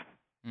in depth.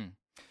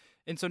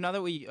 And so now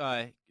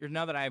that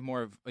now that I have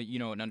more of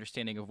an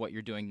understanding of what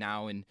you're doing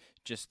now and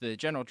just the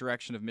general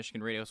direction of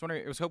Michigan Radio,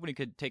 I was hoping you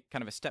could take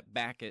kind of a step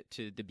back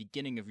to the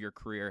beginning of your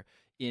career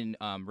in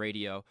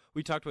radio.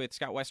 We talked with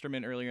Scott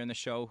Westerman earlier in the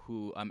show,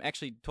 who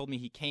actually told me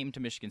he came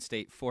to Michigan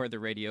State for the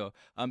radio.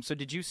 So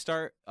did you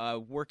start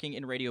working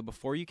in radio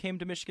before you came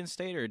to Michigan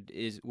State, or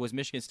was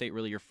Michigan State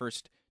really your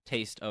first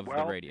taste of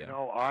the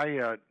radio?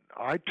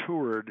 I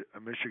toured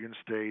Michigan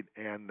State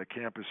and the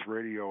campus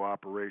radio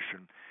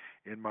operation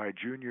in my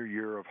junior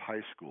year of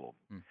high school,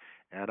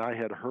 and I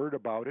had heard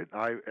about it.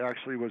 I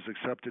actually was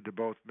accepted to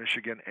both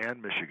Michigan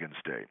and Michigan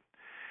State.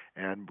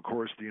 And, of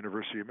course, the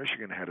University of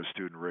Michigan had a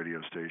student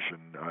radio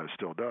station,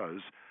 still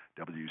does,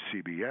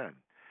 WCBN.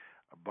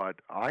 But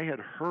I had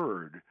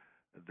heard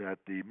that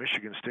the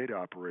Michigan State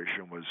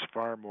operation was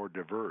far more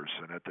diverse,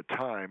 and at the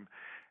time,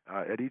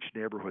 at each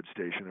neighborhood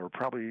station, there were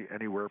probably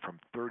anywhere from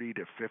 30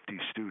 to 50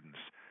 students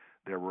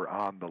that were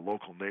on the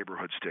local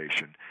neighborhood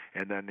station,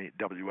 and then the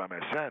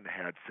WMSN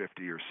had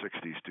 50 or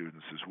 60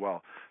 students as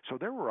well. So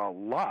there were a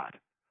lot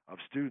of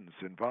students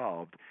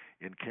involved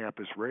in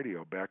campus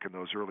radio back in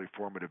those early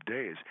formative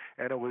days,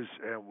 and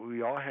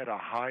we all had a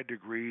high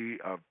degree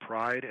of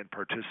pride and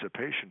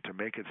participation to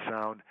make it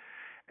sound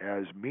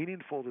as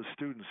meaningful to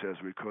students as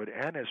we could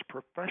and as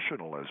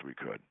professional as we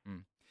could.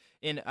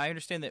 And I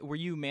understand that, were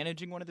you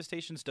managing one of the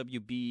stations,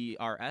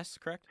 WBRS,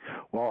 correct?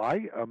 Well,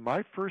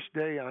 my first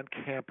day on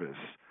campus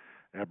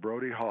at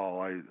Brody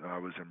Hall, I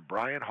was in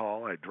Bryant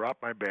Hall. I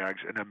dropped my bags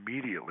and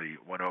immediately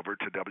went over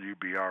to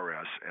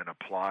WBRS and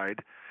applied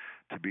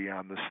to be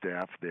on the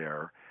staff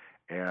there.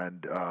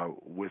 And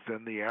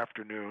within the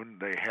afternoon,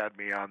 they had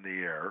me on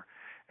the air.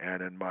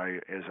 And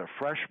as a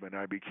freshman,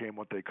 I became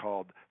what they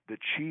called the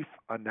chief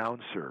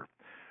announcer.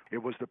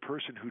 It was the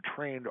person who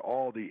trained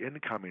all the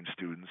incoming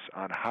students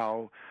on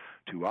how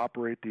to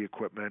operate the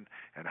equipment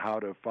and how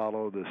to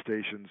follow the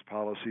station's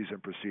policies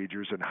and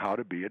procedures and how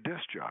to be a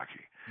disc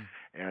jockey.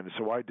 And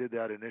so I did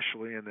that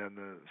initially, and then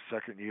the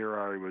second year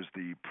I was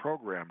the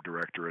program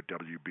director at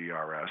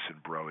WBRS in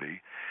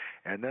Brody.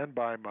 And then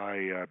by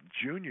my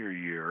junior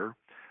year,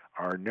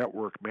 our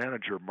network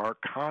manager, Mark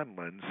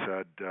Conlon,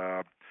 said,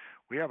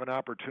 we have an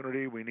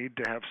opportunity. We need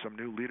to have some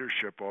new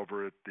leadership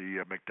over at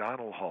the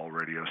McDonald Hall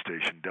radio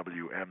station,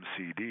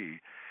 WMCD,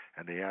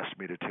 and they asked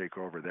me to take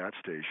over that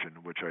station,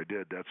 which I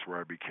did. That's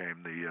where I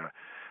became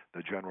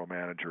the general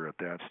manager at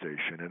that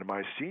station. And in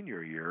my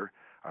senior year,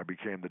 I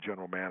became the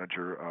general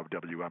manager of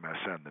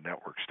WMSN, the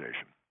network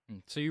station.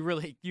 So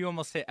you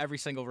almost hit every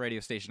single radio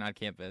station on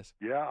campus.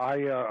 Yeah,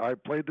 I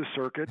played the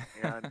circuit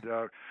and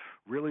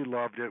really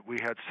loved it. We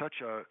had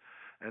such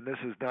and this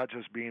is not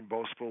just being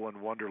boastful and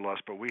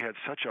wanderlust, but we had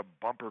such a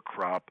bumper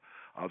crop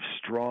of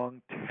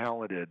strong,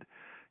 talented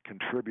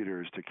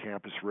contributors to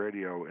campus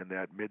radio in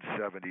that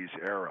mid-'70s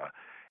era.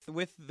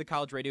 With the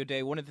College Radio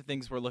Day, one of the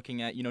things we're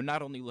looking at,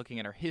 not only looking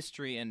at our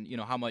history and,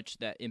 how much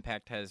that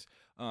impact has,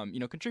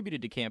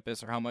 contributed to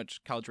campus or how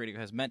much college radio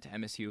has meant to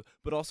MSU,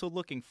 but also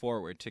looking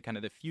forward to kind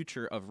of the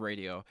future of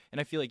radio.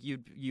 And I feel like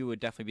you would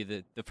definitely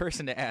be the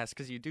person to ask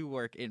because you do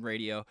work in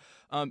radio.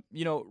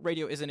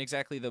 Radio isn't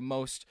exactly the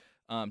most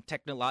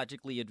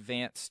technologically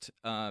advanced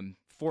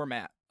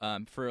format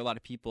for a lot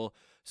of people.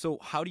 So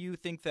how do you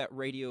think that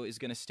radio is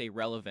going to stay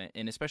relevant?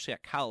 And especially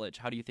at college,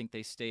 how do you think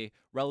they stay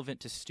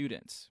relevant to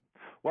students?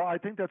 Well, I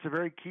think that's a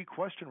very key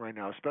question right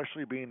now,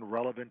 especially being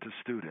relevant to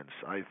students.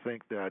 I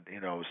think that,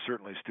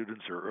 certainly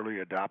students are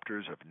early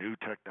adopters of new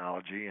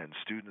technology, and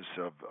students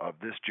of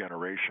this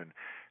generation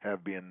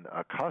have been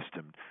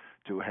accustomed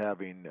to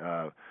having,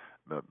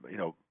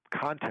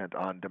 content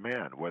on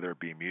demand, whether it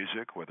be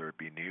music, whether it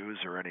be news,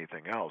 or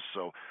anything else.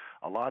 So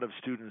a lot of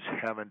students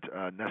haven't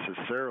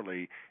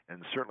necessarily,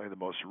 and certainly the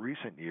most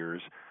recent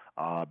years,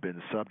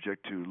 been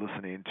subject to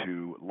listening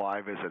to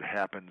live as it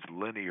happens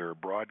linear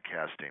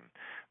broadcasting.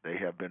 They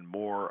have been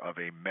more of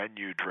a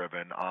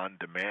menu-driven,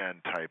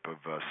 on-demand type of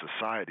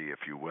society,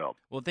 if you will.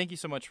 Well, thank you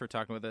so much for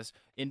talking with us.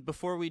 And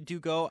before we do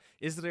go,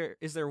 is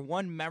there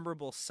one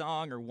memorable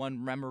song or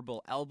one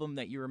memorable album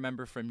that you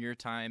remember from your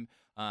time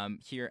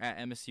here at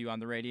MSU on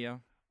the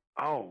radio?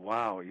 Oh,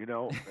 wow.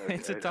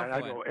 It's a tough I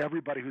one. know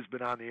everybody who's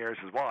been on the air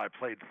says, well, I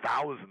played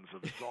thousands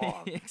of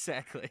songs.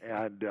 Exactly.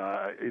 And,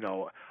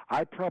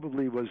 I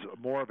probably was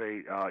more of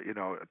a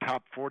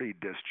top 40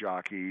 disc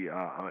jockey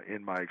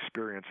in my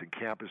experience in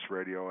campus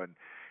radio and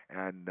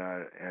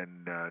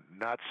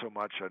not so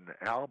much an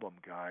album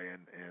guy.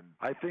 And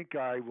I think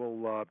I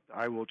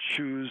will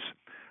choose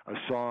a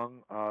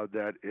song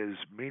that is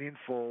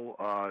meaningful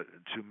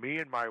to me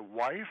and my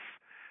wife.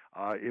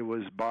 It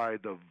was by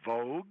the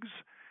Vogues.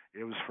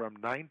 It was from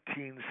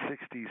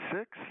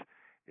 1966.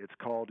 It's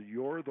called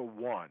You're the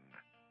One.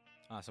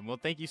 Awesome. Well,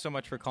 thank you so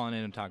much for calling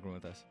in and talking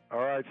with us. All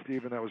right,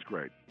 Stephen, that was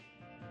great.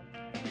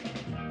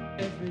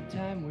 Every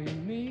time we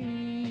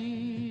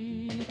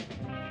meet,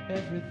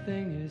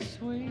 everything is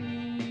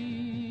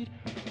sweet.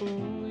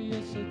 Oh,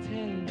 you're so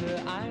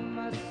tender, I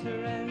must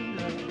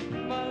surrender.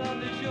 My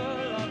love is your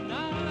love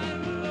now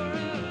and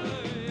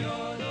forever.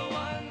 You're the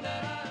one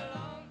that I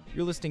long.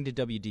 You're listening to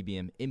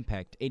WDBM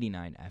Impact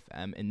 89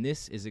 FM, and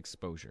this is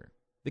Exposure.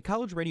 The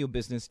college radio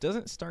business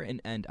doesn't start and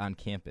end on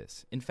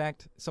campus. In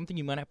fact, something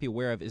you might not be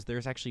aware of is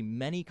there's actually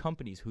many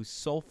companies whose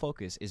sole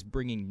focus is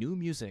bringing new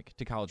music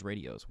to college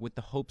radios with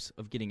the hopes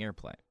of getting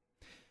airplay.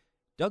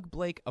 Doug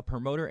Blake, a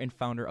promoter and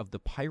founder of the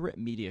Pirate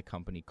Media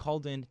Company,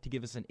 called in to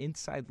give us an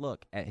inside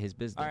look at his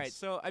business. All right,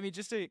 so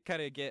just to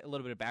kind of get a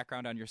little bit of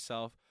background on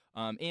yourself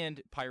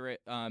and Pirate,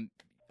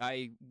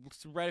 I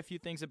read a few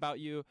things about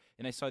you,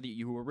 and I saw that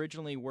you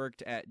originally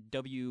worked at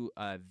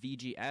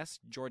WVGS,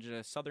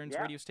 Georgia Southern's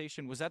radio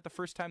station. Was that the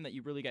first time that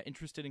you really got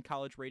interested in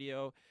college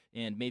radio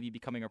and maybe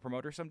becoming a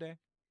promoter someday?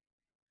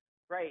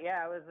 Right,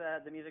 yeah, I was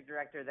the music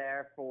director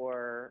there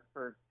for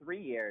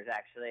 3 years,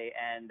 actually,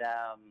 and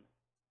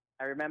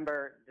I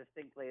remember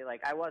distinctly,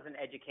 I was an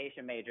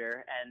education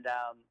major, and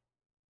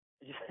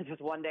just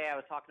one day I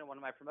was talking to one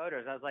of my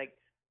promoters, I was like,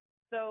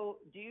 so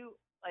do you,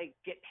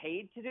 get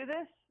paid to do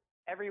this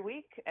every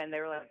week? And they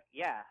were like,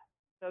 yeah.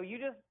 So you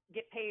just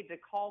get paid to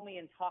call me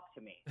and talk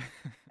to me.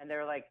 And they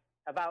were like,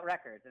 about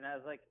records. And I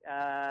was like,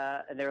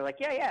 and they were like,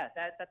 yeah,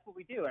 that's what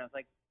we do. And I was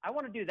like, I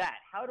want to do that.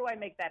 How do I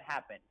make that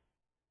happen?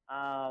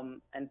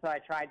 And so I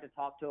tried to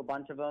talk to a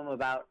bunch of them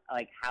about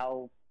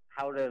how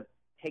to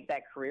take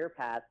that career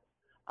path.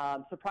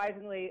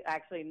 Surprisingly,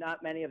 actually,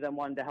 not many of them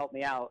wanted to help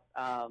me out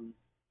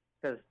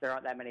because there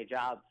aren't that many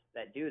jobs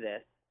that do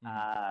this.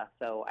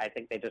 So I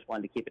think they just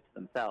wanted to keep it to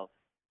themselves.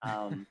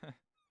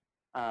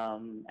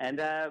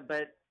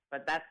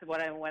 But that's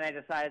when I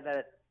decided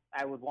that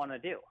I would want to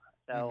do.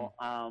 So.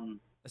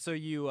 So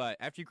you,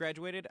 after you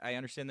graduated, I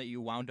understand that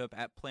you wound up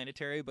at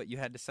Planetary, but you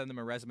had to send them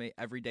a resume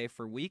every day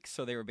for weeks.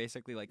 So they were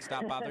basically like,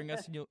 "Stop bothering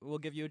us, and we'll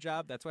give you a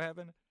job." That's what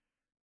happened.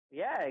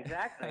 Yeah,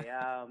 exactly.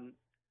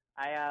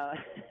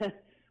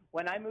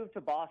 When I moved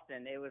to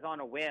Boston, it was on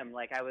a whim.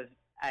 Like I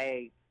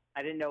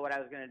didn't know what I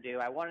was going to do.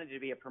 I wanted to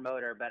be a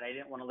promoter, but I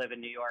didn't want to live in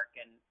New York.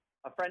 And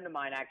a friend of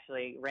mine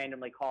actually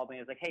randomly called me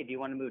and was like, "Hey, do you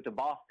want to move to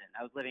Boston?"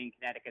 I was living in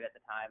Connecticut at the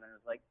time, and I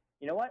was like,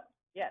 "You know what?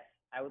 Yes,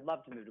 I would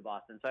love to move to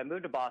Boston." So I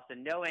moved to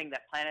Boston knowing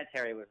that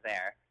Planetary was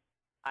there.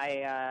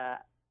 I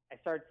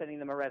started sending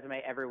them a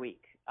resume every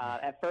week.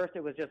 At first,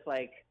 it was just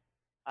like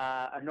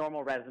a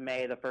normal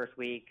resume the first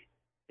week.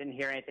 Didn't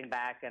hear anything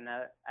back, and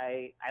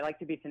I like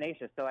to be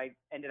tenacious, so I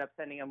ended up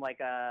sending them like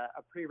a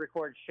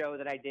pre-recorded show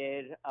that I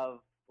did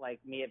of like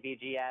me at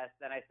VGS.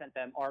 Then I sent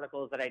them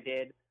articles that I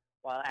did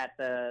while at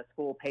the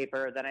school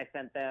paper. Then I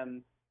sent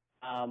them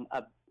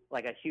a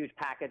huge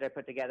package I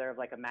put together of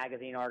like a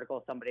magazine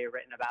article somebody had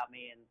written about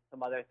me and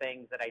some other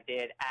things that I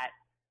did at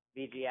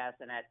VGS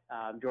and at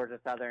Georgia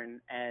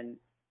Southern. And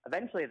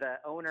eventually the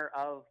owner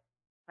of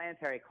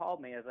Planetary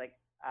called me. I was like,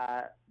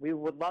 "We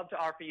would love to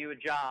offer you a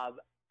job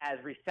as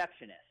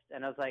receptionist."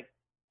 And I was like,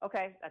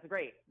 "Okay, that's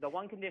great. The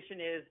one condition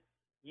is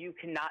you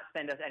cannot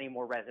send us any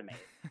more resumes."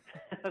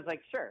 I was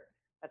like, "Sure,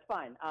 that's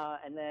fine."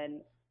 And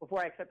then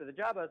before I accepted the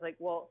job, I was like,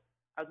 "Well,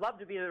 I'd love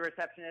to be the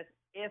receptionist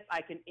if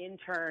I can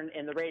intern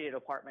in the radio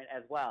department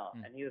as well."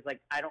 And he was like,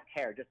 "I don't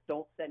care. Just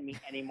don't send me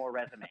any more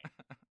resumes."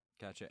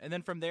 Gotcha. And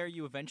then from there,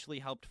 you eventually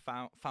helped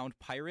found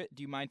Pirate.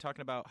 Do you mind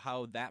talking about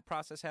how that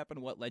process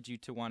happened? What led you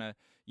to want to,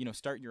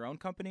 start your own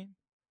company?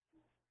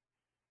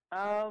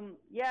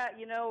 Yeah,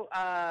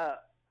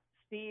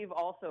 Steve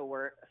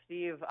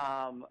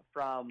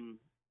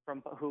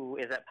from who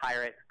is at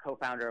Pirate,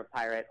 co-founder of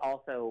Pirate,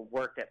 also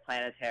worked at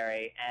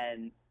Planetary,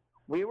 and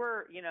we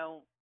were,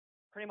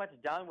 pretty much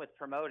done with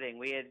promoting.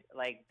 We had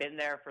been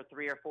there for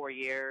 3 or 4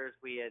 years.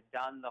 We had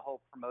done the whole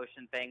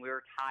promotion thing. We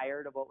were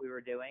tired of what we were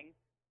doing.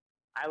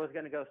 I was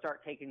going to go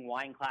start taking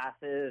wine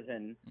classes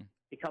and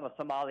become a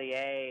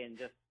sommelier and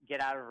just get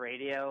out of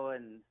radio.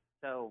 And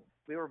so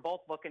we were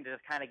both looking to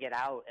just kind of get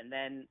out. And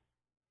then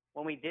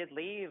when we did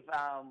leave,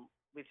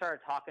 we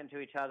started talking to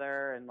each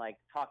other and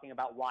talking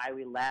about why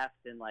we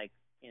left and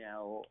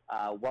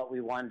what we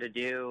wanted to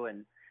do.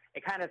 And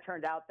it kind of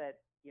turned out that,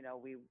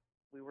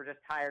 we were just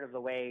tired of the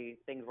way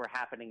things were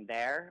happening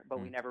there, but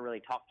we never really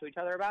talked to each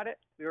other about it.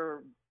 We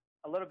were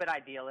a little bit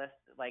idealist,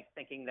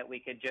 thinking that we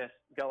could just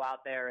go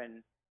out there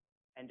and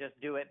just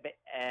do it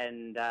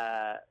and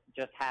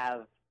just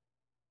have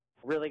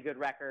really good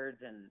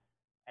records and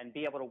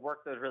be able to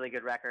work those really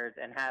good records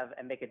and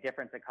make a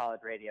difference at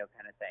college radio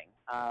kind of thing.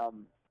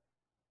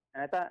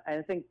 And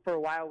I think for a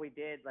while we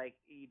did,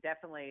 you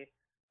definitely,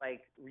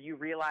 you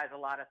realize a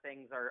lot of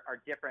things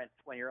are different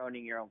when you're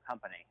owning your own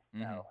company.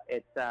 So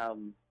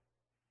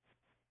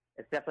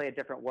it's definitely a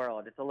different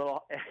world.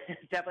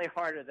 It's definitely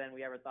harder than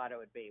we ever thought it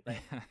would be. But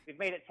we've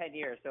made it 10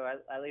 years, so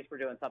at least we're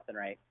doing something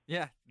right.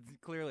 Yeah,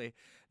 clearly.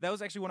 That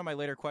was actually one of my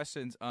later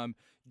questions.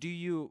 Do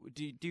you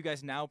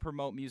guys now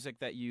promote music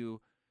that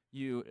you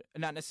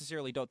not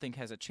necessarily don't think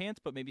has a chance,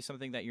 but maybe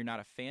something that you're not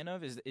a fan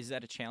of? Is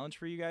that a challenge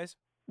for you guys?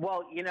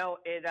 Well,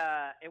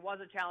 it was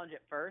a challenge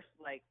at first.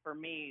 For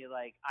me,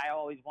 I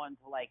always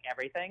wanted to like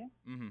everything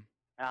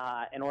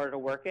in order to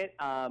work it.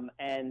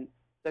 And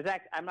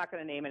I'm not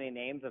going to name any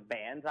names of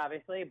bands,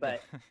 obviously,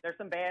 but there's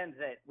some bands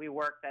that we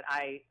work that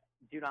I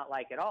do not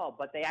like at all,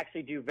 but they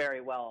actually do very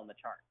well on the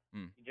charts.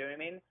 You know what I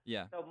mean?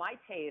 Yeah. So my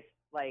taste,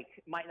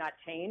 might not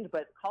change,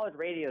 but college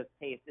radio's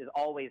taste is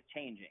always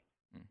changing.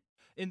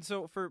 And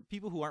so for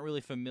people who aren't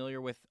really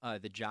familiar with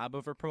the job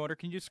of a promoter,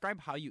 can you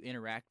describe how you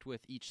interact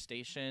with each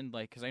station?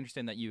 Because I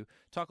understand that you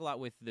talk a lot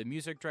with the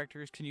music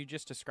directors. Can you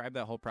just describe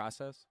that whole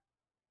process?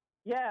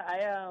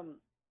 Yeah,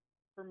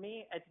 for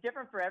me, it's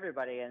different for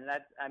everybody, and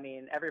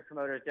every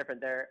promoter is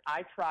different.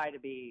 I try to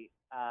be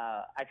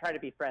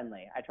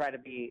friendly. I try to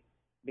be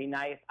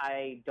nice.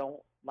 I don't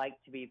like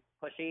to be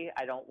pushy.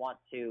 I don't want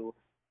to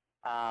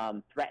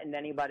threaten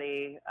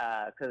anybody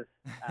because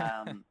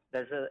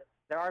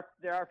there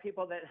are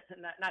people that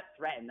not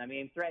threaten.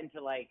 Threaten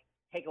to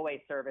take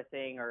away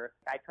servicing, or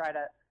I try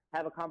to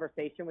have a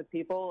conversation with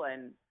people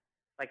and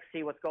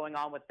see what's going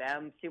on with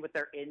them, see what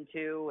they're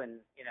into, and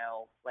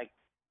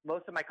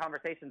most of my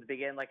conversations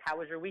begin how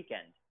was your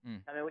weekend?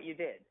 Tell me what you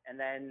did. And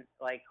then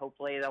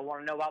hopefully they'll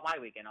want to know about my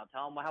weekend. I'll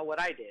tell them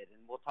what I did,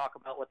 and we'll talk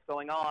about what's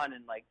going on.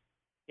 And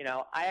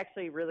I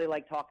actually really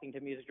like talking to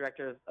music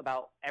directors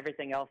about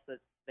everything else that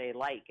they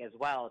like as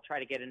well. Try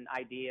to get an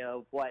idea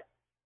of what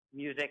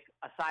music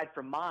aside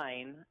from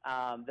mine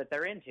that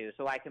they're into,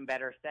 so I can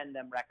better send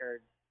them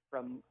records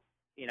from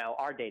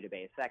our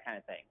database, that kind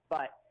of thing.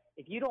 But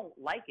if you don't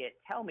like it,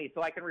 tell me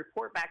so I can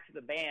report back to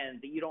the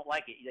band that you don't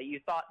like it, that you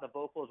thought the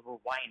vocals were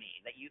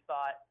whiny, that you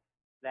thought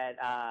that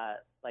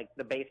like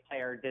the bass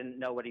player didn't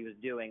know what he was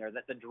doing, or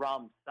that the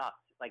drum sucked.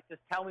 Like,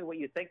 just tell me what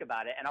you think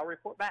about it, and I'll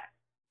report back.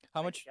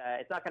 How much?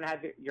 It's not going to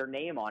have your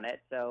name on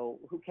it, so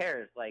who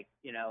cares? Like,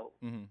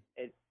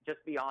 it's just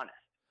be honest.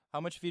 How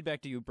much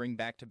feedback do you bring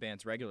back to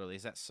bands regularly?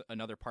 Is that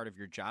another part of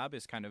your job?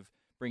 Is kind of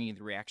bringing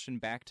the reaction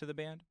back to the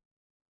band?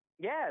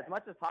 Yeah, as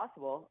much as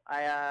possible.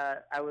 I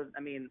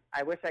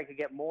wish I could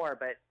get more,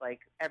 but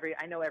like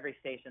I know every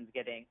station's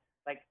getting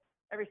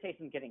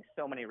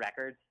so many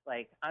records.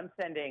 Like, I'm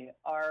sending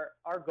our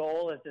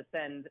goal is to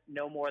send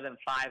no more than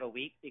 5 a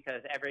week,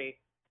 because every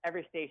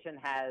station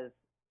has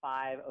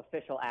 5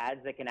 official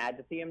ads they can add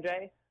to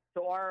CMJ.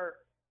 So our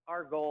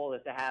goal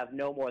is to have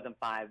no more than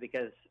 5,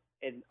 because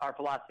our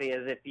philosophy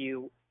is if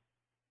you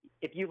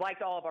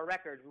liked all of our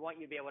records, we want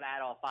you to be able to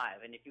add all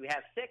 5. And if you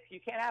have 6, you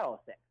can't add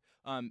all 6.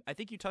 I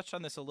think you touched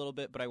on this a little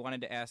bit, but I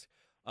wanted to ask,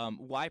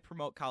 why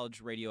promote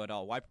college radio at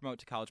all? Why promote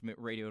to college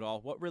radio at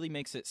all? What really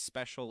makes it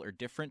special or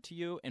different to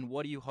you, and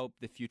what do you hope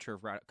the future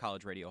of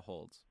college radio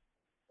holds?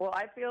 Well,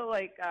 I feel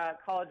like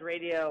college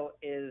radio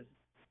is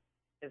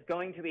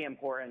going to be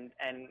important,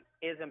 and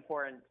is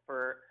important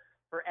for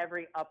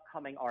every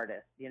upcoming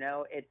artist.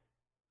 It's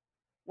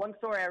one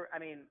story.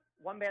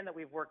 One band that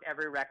we've worked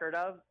every record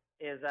of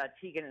is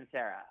Tegan and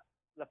Sara.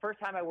 The first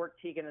time I worked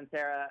Tegan and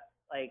Sara,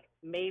 like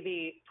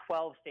maybe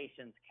 12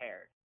 stations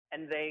cared,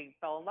 and they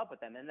fell in love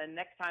with them. And then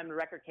next time the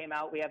record came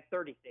out, we have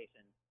 30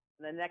 stations.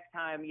 And then next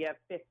time you have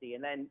 50,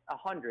 and then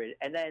 100,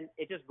 and then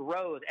it just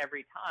grows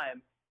every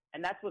time.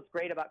 And that's what's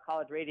great about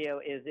college radio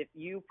is if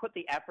you put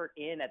the effort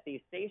in at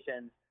these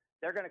stations,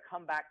 they're going to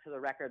come back to the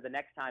record the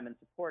next time and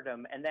support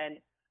them. And then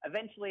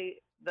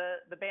eventually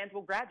the bands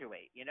will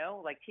graduate,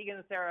 like Tegan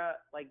and Sara,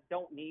 like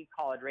don't need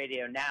college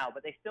radio now,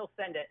 but they still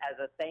send it as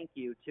a thank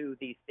you to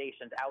these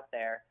stations out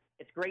there.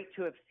 It's great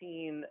to have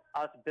seen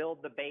us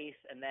build the base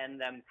and then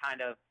them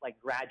kind of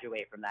like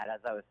graduate from that, as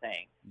I was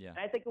saying. Yeah. And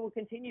I think it will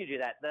continue to do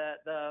that.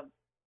 The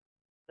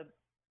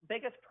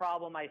biggest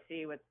problem I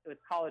see with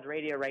college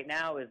radio right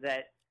now is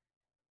that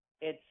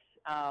it's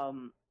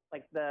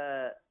like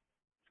the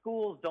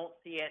schools don't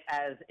see it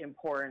as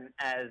important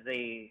as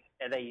they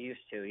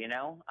used to,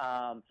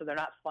 so they're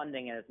not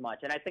funding it as much.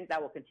 And I think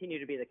that will continue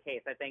to be the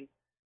case. I think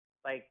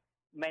like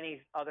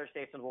many other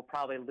stations will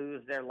probably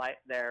lose their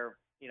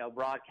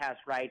broadcast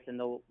rights, and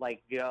they'll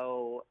like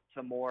go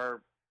to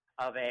more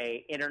of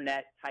a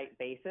internet type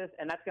basis,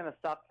 and that's going to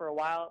suck for a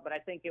while, but I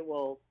think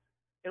it'll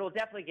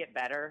definitely get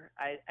better.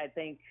 I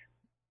think,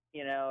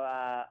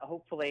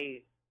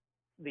 hopefully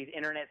these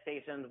internet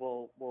stations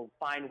will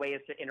find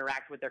ways to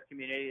interact with their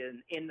community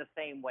in the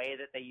same way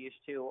that they used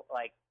to,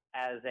 like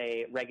as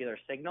a regular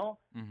signal.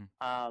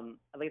 Mm-hmm.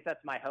 At least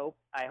that's my hope.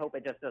 I hope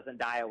it just doesn't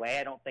die away.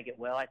 I don't think it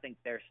will. I think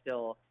there's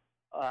still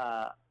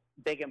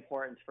big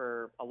importance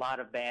for a lot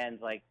of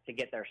bands like to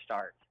get their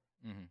start.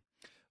 Mm-hmm.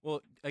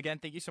 Well, again,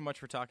 thank you so much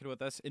for talking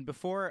with us. And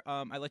before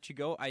I let you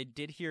go, I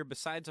did hear,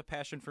 besides a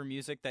passion for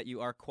music, that you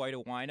are quite a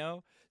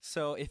wino.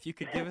 So if you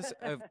could give us,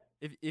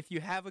 if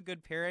you have a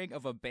good pairing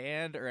of a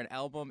band or an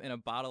album and a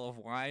bottle of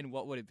wine,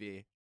 what would it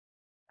be?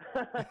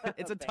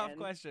 It's a tough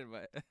question,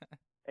 but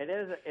it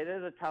is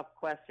a tough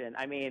question.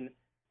 I mean,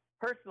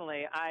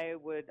 personally, I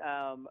would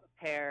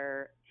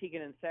pair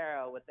Tegan and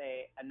Sara with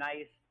a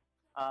nice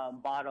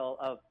bottle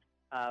of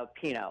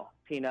Pinot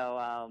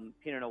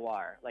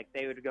Noir. Like,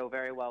 they would go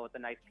very well with a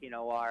nice Pinot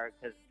Noir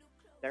because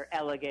they're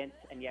elegant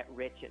and yet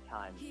rich at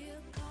times.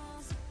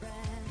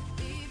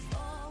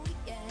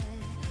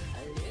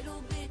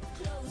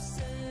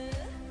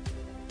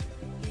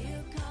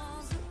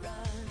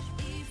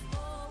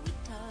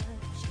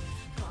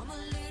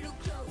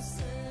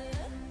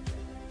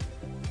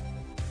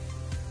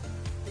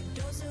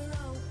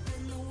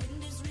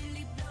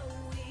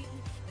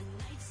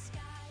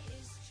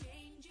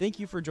 Thank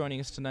you for joining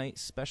us tonight.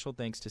 Special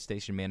thanks to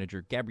Station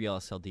Manager Gabriela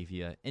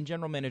Saldivia and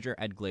General Manager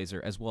Ed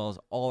Glazer, as well as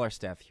all our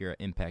staff here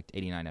at Impact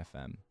 89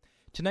 FM.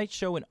 Tonight's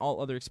show and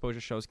all other exposure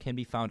shows can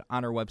be found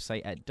on our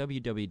website at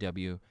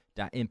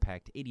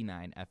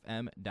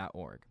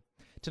www.impact89fm.org.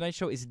 Tonight's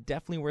show is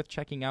definitely worth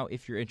checking out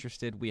if you're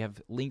interested. We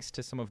have links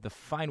to some of the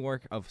fine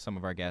work of some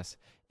of our guests,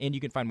 and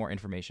you can find more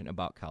information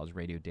about College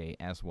Radio Day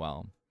as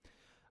well.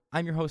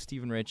 I'm your host,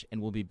 Stephen Rich,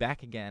 and we'll be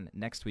back again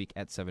next week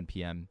at 7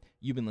 p.m.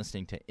 You've been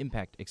listening to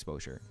Impact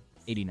Exposure,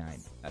 89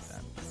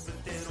 FM.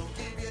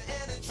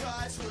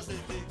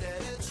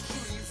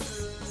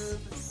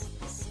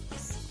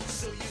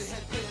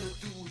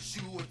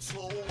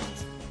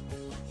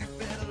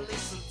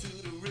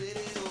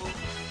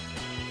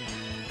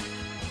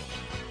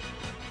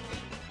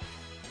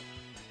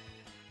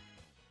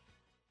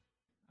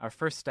 Our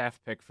first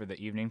staff pick for the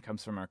evening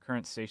comes from our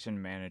current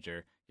station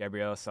manager,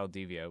 Gabriela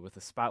Saldivia, with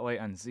a spotlight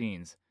on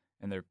zines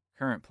and their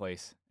current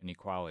place in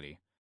equality.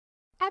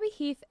 Abby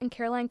Heath and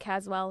Caroline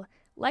Caswell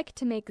like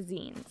to make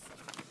zines.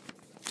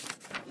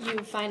 You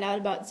find out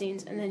about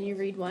zines and then you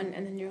read one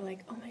and then you're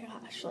like, oh my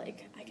gosh,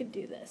 like, I could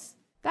do this.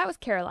 That was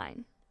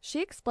Caroline. She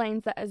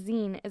explains that a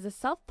zine is a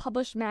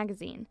self-published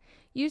magazine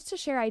used to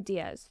share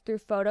ideas through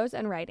photos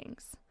and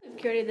writings. I've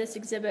curated this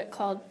exhibit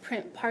called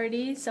Print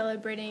Party,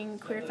 celebrating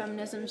queer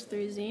feminisms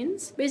through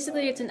zines.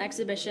 Basically, it's an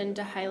exhibition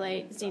to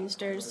highlight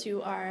zinesters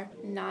who are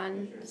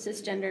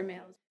non-cisgender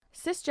males.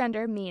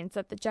 Cisgender means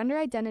that the gender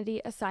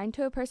identity assigned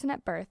to a person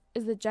at birth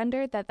is the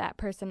gender that that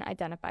person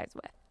identifies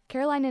with.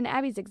 Caroline and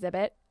Abby's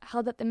exhibit,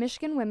 held at the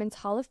Michigan Women's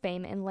Hall of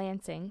Fame in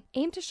Lansing,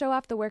 aimed to show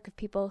off the work of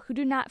people who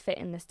do not fit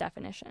in this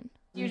definition.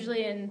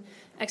 Usually in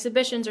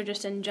exhibitions or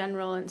just in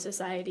general in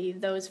society,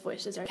 those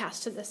voices are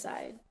cast to the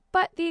side.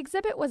 But the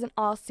exhibit wasn't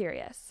all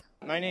serious.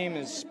 My name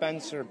is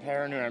Spencer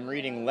Perrin, and I'm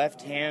reading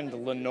Left Hand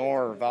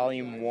Lenore,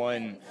 Volume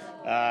 1.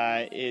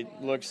 It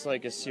looks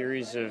like a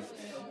series of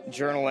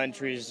journal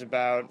entries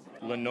about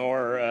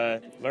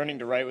Lenore learning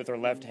to write with her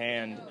left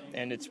hand,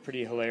 and it's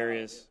pretty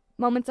hilarious.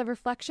 Moments of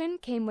reflection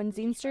came when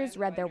zinesters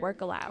read their work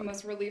aloud. I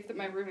was relieved that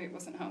my roommate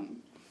wasn't home.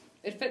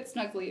 It fit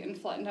snugly and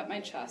flattened out my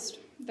chest,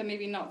 though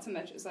maybe not so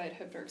much as I had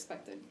hoped or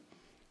expected.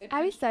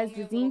 Abby says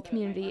the zine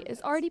community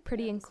is already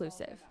pretty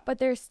inclusive, but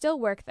there's still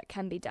work that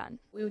can be done.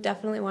 We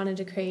definitely wanted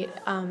to create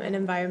an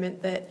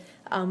environment that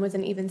was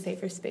an even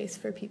safer space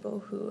for people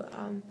who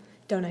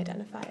don't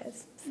identify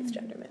as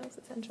cisgender males,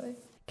 essentially.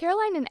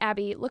 Caroline and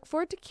Abby look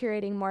forward to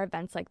curating more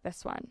events like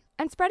this one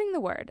and spreading the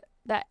word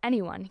that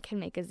anyone can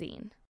make a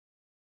zine.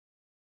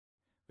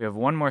 We have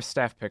one more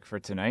staff pick for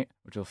tonight,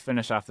 which will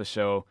finish off the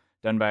show,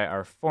 done by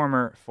our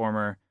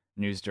former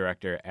news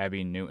director,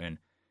 Abby Newton.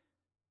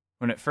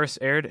 When it first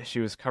aired,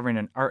 she was covering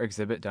an art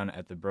exhibit done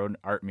at the Broad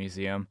Art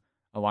Museum,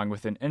 along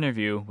with an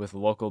interview with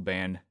local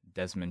band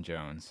Desmond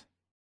Jones.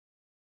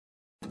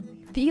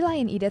 The Eli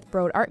and Edith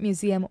Broad Art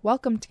Museum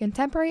welcomed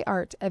contemporary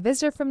art, a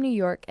visitor from New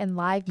York, and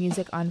live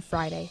music on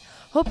Friday.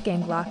 Hope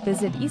Gangloff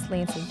visited East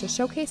Lansing to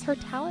showcase her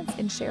talents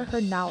and share her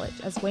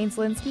knowledge as Wayne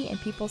Zelinsky and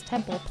People's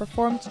Temple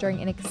performed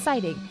during an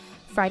exciting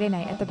Friday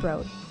night at the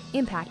Broad.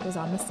 Impact was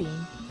on the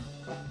scene.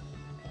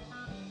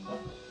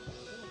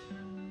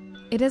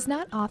 It is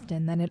not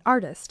often that an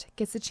artist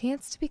gets a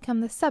chance to become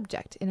the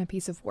subject in a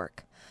piece of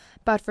work.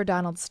 But for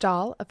Donald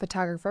Stahl, a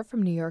photographer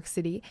from New York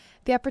City,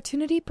 the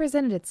opportunity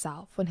presented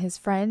itself when his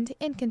friend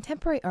and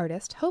contemporary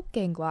artist Hope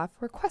Gangloff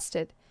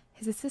requested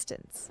his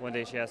assistance. One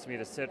day she asked me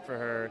to sit for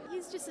her.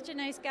 He's just such a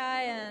nice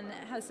guy and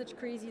has such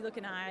crazy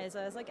looking eyes.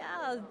 I was like,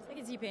 I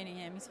can see painting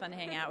him. He's fun to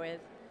hang out with.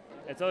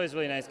 It's always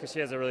really nice because she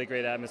has a really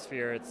great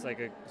atmosphere. It's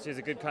like she's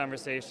a good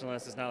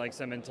conversationalist. It's not like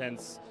some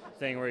intense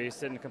thing where you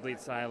sit in complete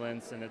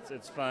silence, and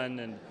it's fun.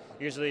 And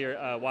usually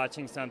you're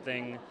watching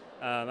something.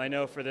 I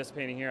know for this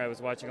painting here, I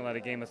was watching a lot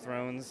of Game of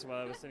Thrones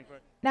while I was sitting for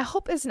it. Now,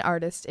 Hope is an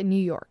artist in New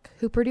York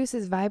who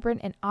produces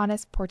vibrant and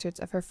honest portraits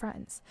of her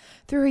friends.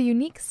 Through her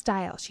unique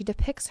style, she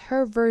depicts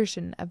her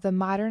version of the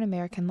modern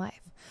American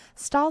life.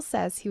 Stahl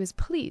says he was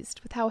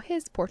pleased with how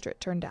his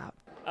portrait turned out.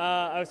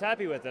 I was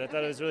happy with it. I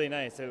thought it was really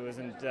nice. It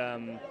wasn't.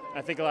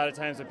 I think a lot of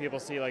times when people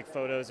see like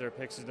photos or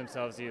pictures of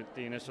themselves, the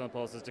initial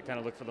impulse is to kind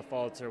of look for the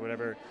faults or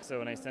whatever. So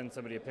when I send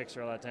somebody a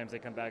picture, a lot of times they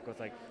come back with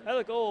like, I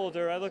look old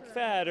or I look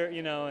fat or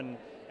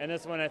and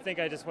this one I think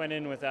I just went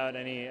in without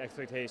any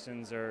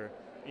expectations or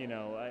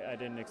I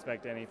didn't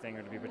expect anything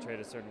or to be portrayed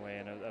a certain way,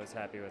 and I was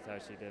happy with how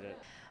she did it.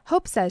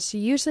 Hope says she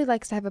usually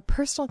likes to have a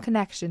personal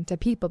connection to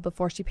people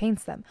before she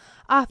paints them.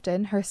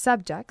 Often, her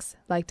subjects,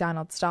 like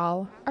Donald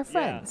Stahl, are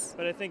friends. Yeah,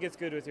 but I think it's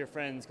good with your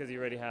friends because you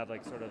already have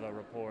like sort of a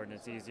rapport, and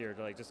it's easier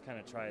to like just kind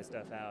of try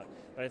stuff out.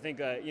 But I think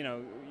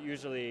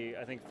usually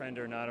I think friend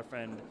or not a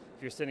friend,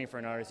 if you're sitting for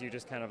an artist, you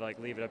just kind of like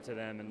leave it up to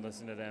them and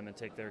listen to them and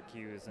take their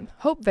cues. And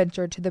Hope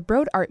ventured to the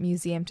Broad Art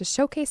Museum to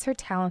showcase her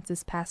talents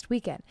this past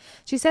weekend.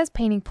 She says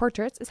painting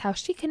portraits is how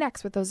she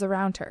connects with those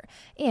around her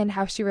and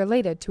how she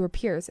related to her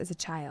peers as a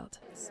child.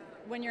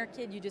 When you're a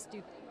kid, you just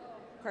do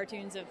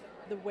cartoons of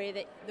the way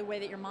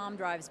that your mom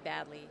drives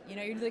badly.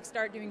 You like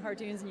start doing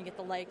cartoons and you get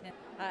the likeness.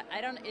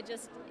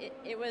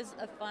 It was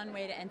a fun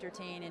way to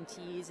entertain and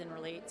tease and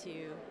relate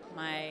to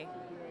my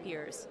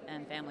peers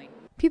and family.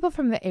 People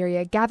from the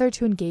area gathered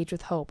to engage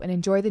with Hope and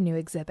enjoy the new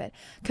exhibit.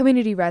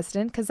 Community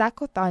resident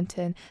Kazako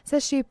Thornton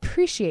says she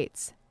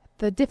appreciates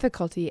the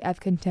difficulty of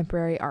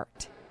contemporary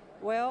art.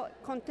 Well,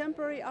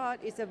 contemporary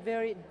art is a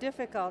very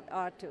difficult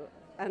art to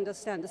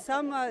understand.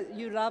 Some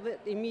you love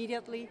it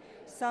immediately,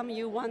 some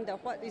you wonder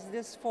what is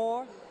this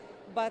for,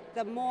 but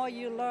the more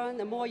you learn,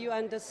 the more you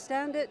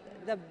understand it,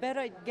 the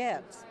better it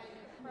gets.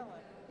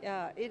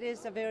 Yeah, it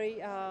is a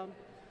very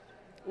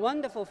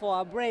wonderful for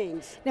our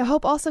brains. Now,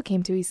 Hope also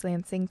came to East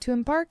Lansing to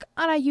embark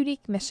on a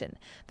unique mission.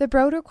 The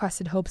Broad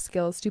requested Hope's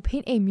skills to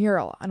paint a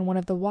mural on one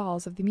of the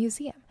walls of the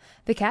museum.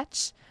 The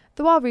catch?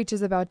 The wall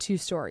reaches about 2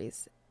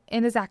 stories.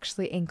 And is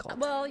actually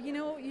angled. Well,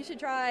 you should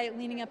try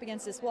leaning up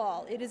against this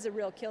wall. It is a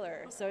real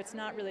killer, so it's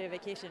not really a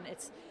vacation.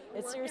 It's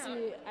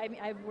seriously,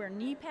 I wear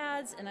knee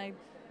pads and I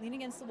lean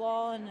against the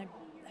wall and I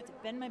have to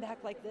bend my back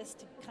like this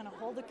to kind of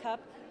hold the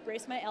cup,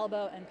 brace my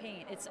elbow, and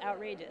paint. It's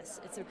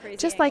outrageous. It's a crazy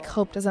Just angle. like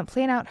Hope doesn't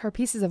plan out her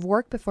pieces of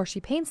work before she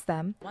paints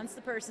them. Once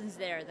the person's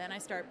there, then I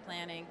start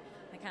planning.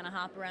 I kind of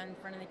hop around in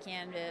front of the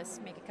canvas,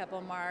 make a couple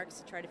of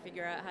marks, try to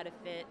figure out how to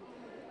fit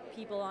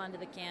people onto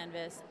the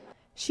canvas.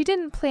 She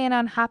didn't plan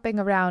on hopping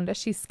around as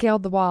she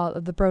scaled the wall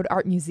of the Broad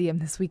Art Museum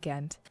this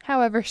weekend.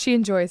 However, she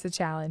enjoys the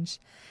challenge.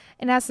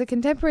 And as the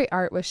contemporary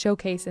art was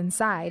showcased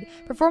inside,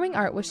 performing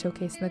art was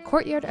showcased in the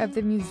courtyard of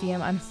the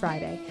museum on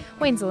Friday.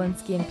 Wayne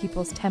Zielinski and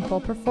People's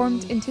Temple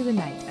performed into the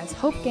night as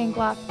Hope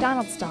Gangloff,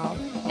 Donald Stahl,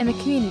 and the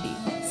community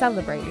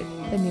celebrated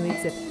the new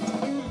exhibit.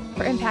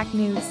 For Impact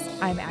News,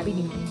 I'm Abby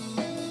Newton.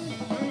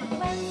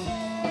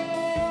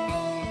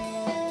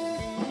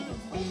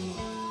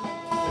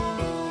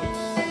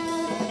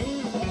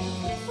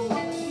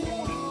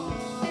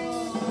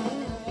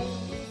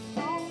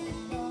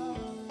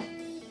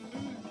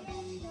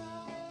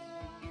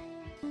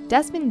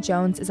 Desmond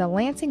Jones is a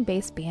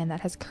Lansing-based band that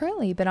has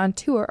currently been on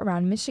tour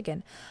around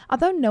Michigan.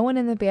 Although no one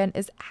in the band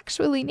is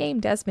actually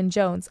named Desmond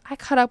Jones, I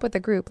caught up with the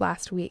group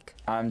last week.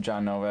 I'm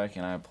John Novak,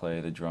 and I play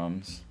the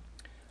drums.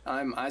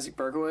 I'm Isaac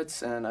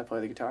Berkowitz, and I play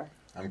the guitar.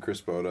 I'm Chris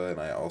Boda,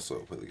 and I also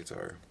play the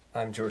guitar.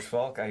 I'm George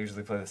Falk. I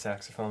usually play the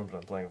saxophone, but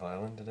I'm playing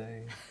violin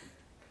today.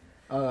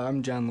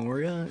 I'm John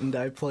Loria, and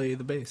I play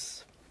the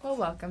bass. Well,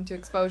 welcome to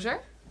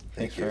Exposure.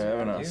 Thanks for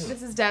having us.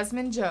 This is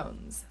Desmond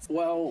Jones.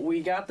 Well,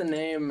 we got the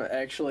name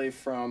actually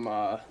from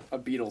a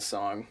Beatles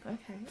song.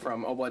 Okay.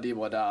 From Obla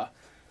Blah Da.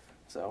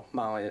 So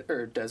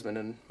Desmond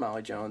and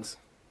Molly Jones.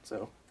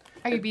 So.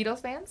 Are you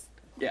Beatles fans?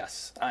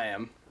 Yes, I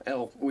am.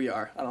 We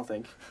are. I don't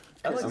think.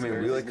 We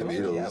like the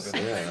Beatles.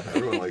 Yeah,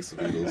 everyone likes the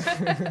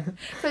Beatles.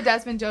 So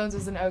Desmond Jones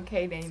was an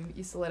okay name.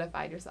 You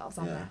solidified yourselves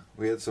on that.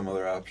 We had some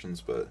other options,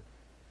 but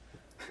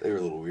they were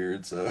a little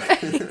weird. So.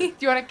 Do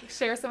you want to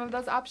share some of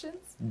those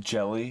options?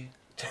 Jelly.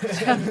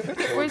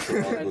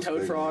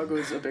 Toad Frog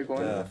was a big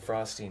one.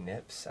 Frosty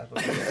Nips, I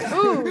believe.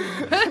 Ooh.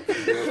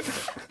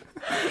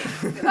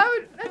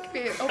 that could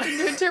be open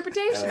to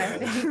interpretation, I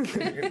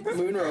think.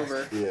 Moon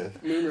Rover. Yeah.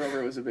 Moon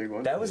Rover was a big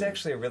one. That was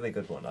actually a really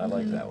good one. I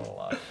liked that one a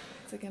lot.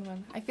 It's a good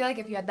one. I feel like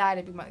if you had that,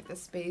 it'd be more like the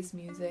space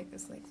music,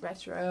 this like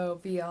retro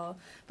feel.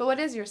 But what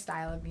is your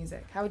style of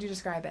music? How would you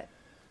describe it?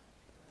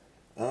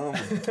 I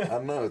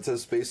don't know. It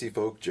says Spacey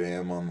Folk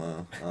Jam on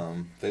the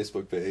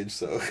Facebook page,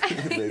 so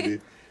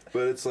maybe.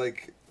 But it's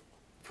like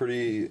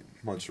pretty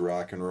much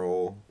rock and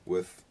roll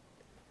with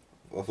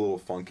a little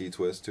funky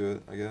twist to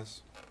it, I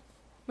guess.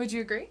 Would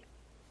you agree?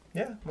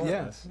 Yeah, more or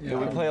less. Yeah,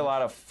 we play a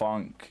lot of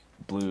funk,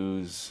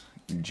 blues,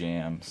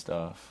 jam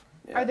stuff.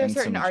 Are there and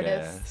certain some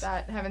artists jazz.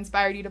 that have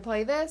inspired you to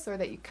play this, or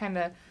that you kind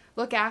of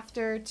look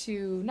after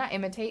to not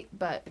imitate,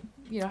 but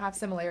have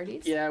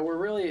similarities? Yeah, we're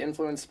really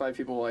influenced by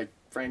people like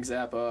Frank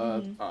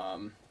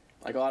Zappa,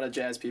 like a lot of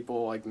jazz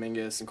people like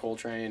Mingus and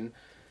Coltrane.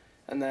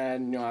 And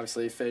then,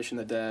 obviously Fish and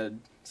the Dead,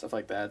 stuff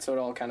like that. So it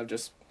all kind of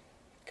just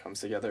comes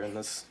together in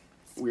this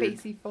weird...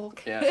 Spacey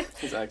folk. Yeah,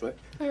 exactly.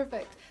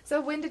 Perfect.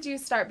 So when did you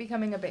start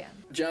becoming a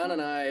band? John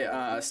and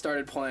I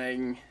started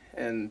playing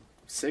in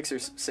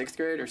 6th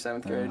grade or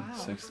 7th grade. Wow.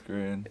 6th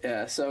grade.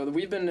 Yeah, so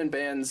we've been in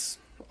bands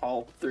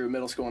all through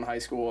middle school and high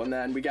school. And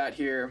then we got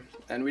here,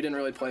 and we didn't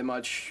really play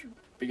much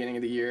beginning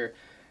of the year.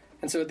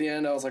 And so at the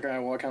end, I was like, all right,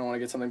 well, I kind of want to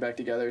get something back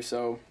together.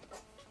 So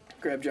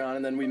grabbed John,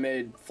 and then we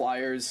made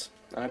flyers.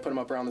 And I put them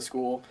up around the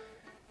school.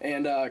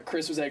 And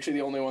Chris was actually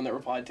the only one that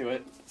replied to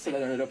it, so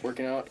that ended up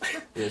working out.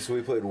 Yeah, so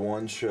we played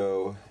one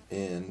show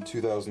in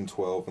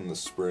 2012 in the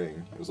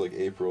spring. It was like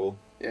April.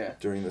 Yeah.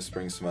 During the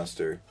spring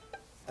semester.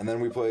 And then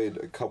we played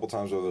a couple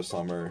times over the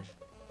summer,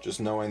 just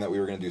knowing that we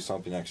were going to do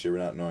something next year, but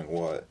not knowing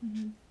what.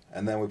 Mm-hmm.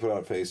 And then we put out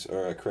a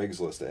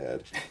Craigslist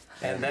ad.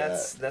 And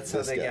that's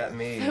how they got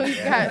me. So we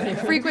got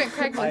frequent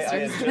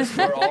Craigslisters.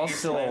 We're all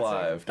still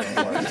alive, don't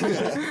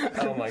worry.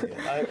 Oh my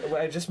God.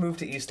 I just moved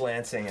to East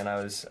Lansing, and I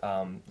was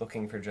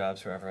looking for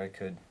jobs wherever I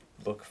could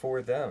look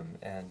for them.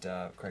 And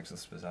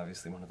Craigslist was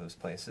obviously one of those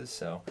places.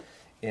 So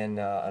in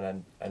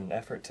an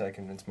effort to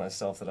convince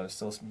myself that I was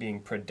still being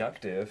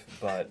productive,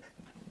 but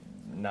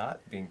not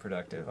being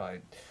productive,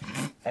 I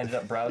ended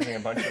up browsing a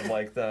bunch of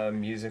like the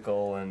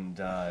musical and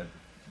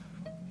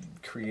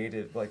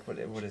creative, like what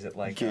is it,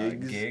 like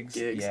gigs?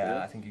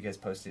 Yeah, I think you guys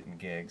posted it in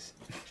gigs.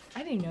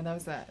 I didn't even know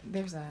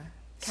there's a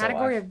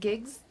category of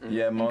gigs.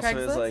 Yeah, most of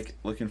it is like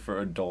looking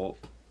for adult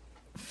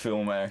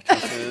film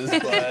actresses,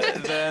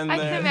 but then I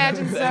can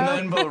imagine so.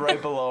 And then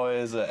right below it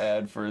is an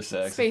ad for a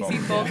saxophone. Spacey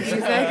folk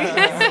music.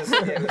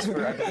 It was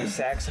for, I believe,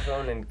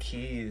 saxophone and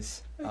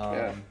keys.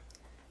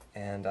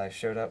 And I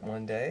showed up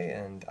one day,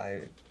 and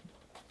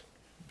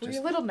Were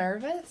you a little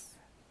nervous?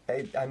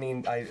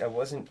 I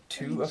wasn't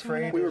too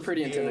afraid. We were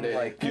pretty intimidated.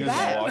 Like, you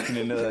just walking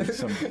into like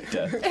some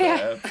death trap.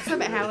 Yeah,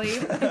 some alley.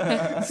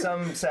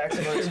 Some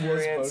saxophone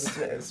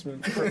experience.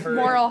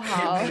 Moral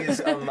hall.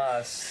 Is a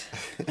must.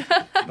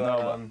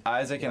 But,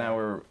 Isaac and I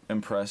were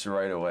impressed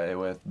right away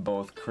with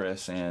both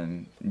Chris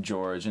and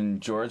George. And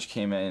George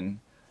came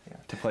in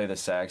to play the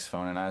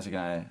saxophone, and Isaac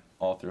and I,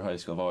 all through high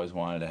school, have always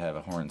wanted to have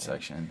a horn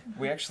section.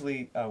 We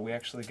actually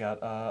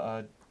got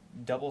a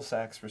double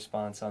sax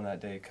response on that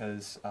day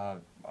because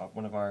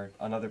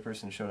another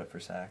person showed up for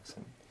sax,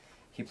 and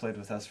He played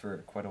with us for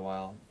quite a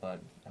while,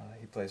 but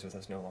he plays with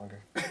us no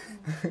longer.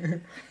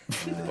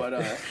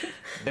 But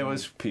it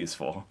was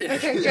peaceful.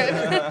 Okay, good.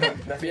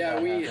 Yeah,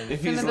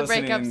 if he's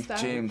listening,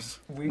 James,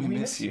 we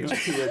miss you.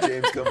 Yeah,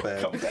 James, come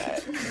back. Come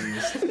back.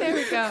 There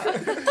we go.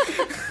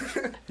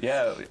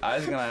 Yeah,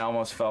 Isaac and I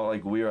almost felt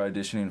like we were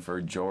auditioning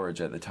for George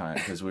at the time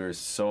because we were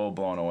so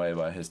blown away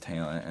by his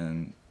talent,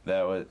 and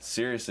that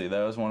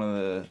was one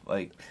of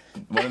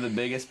the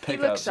biggest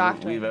pickups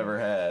we've ever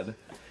had.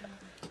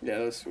 Yeah,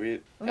 that was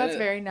sweet. Well, that's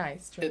very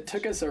nice. George. It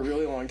took us a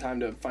really long time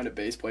to find a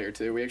bass player,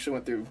 too. We actually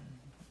went through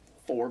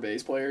 4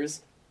 bass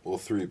players. Well,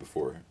 3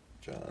 before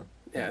John.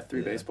 Yeah,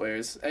 3 bass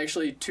players.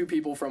 Actually, 2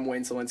 people from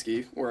Wayne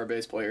Selinsky were our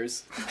bass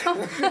players.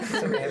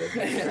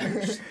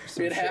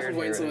 We had half of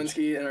Wayne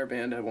Selinsky in our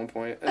band at one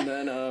point. And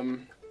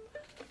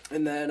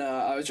then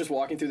I was just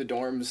walking through the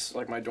dorms,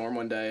 like my dorm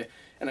one day,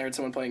 and I heard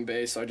someone playing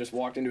bass, so I just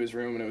walked into his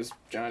room, and it was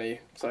Johnny.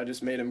 So I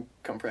just made him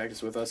come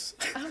practice with us.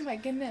 Oh, my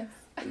goodness.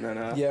 And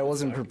then, yeah, I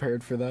wasn't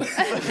prepared for that.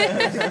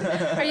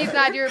 Are you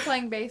glad you were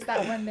playing bass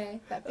that one day,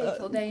 that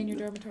fateful day in your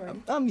dormitory?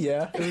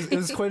 Yeah. It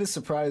was quite a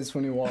surprise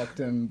when he walked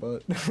in,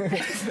 but...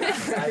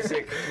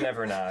 Isaac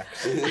never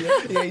knocks.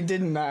 Yeah, he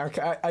didn't knock.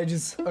 I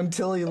just,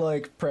 until he,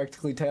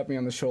 practically tapped me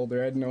on the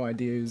shoulder, I had no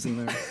idea he was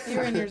in there. You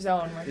were in your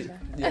zone, weren't you?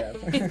 Yeah,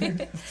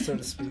 so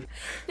to speak.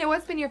 Now,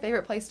 what's been your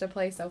favorite place to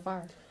play so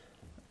far?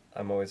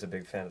 I'm always a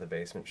big fan of the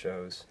basement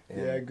shows.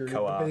 Yeah, I agree.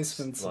 Co-ops, The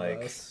basement's the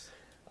best.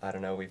 I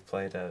don't know, we've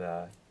played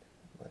at...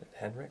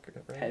 Hedrick?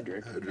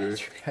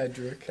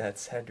 Hedrick.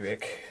 That's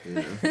Hedrick.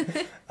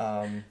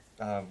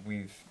 Yeah.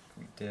 We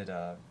did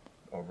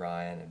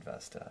Orion and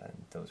Vesta, and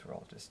those were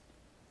all just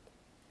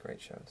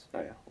great shows.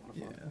 Oh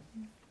yeah.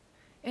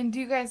 And do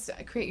you guys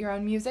create your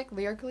own music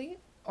lyrically,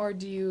 or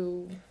do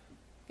you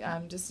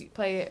just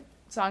play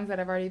songs that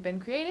have already been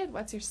created?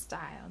 What's your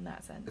style in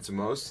that sense? It's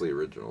mostly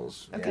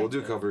originals. Okay. We'll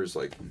do covers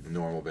like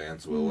normal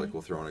bands will.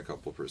 We'll throw in a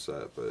couple per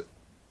set, but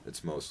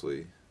it's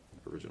mostly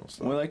original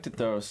stuff. We like to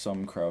throw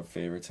some crowd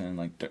favorites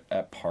in,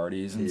 at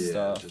parties and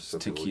stuff, just so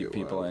to keep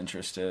people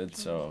interested.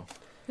 So,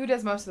 who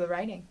does most of the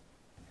writing?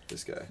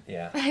 This guy.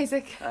 Yeah.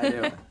 Isaac. I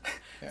do.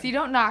 So you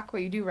don't knock,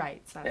 but you do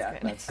write. So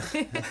that's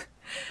good.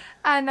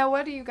 Now,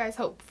 what do you guys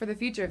hope for the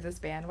future of this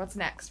band? What's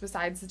next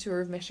besides the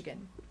tour of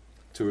Michigan?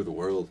 Tour the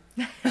world.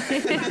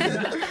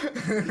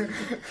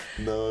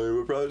 No,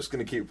 we're probably just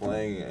gonna keep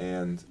playing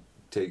and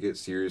take it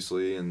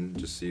seriously and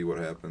just see what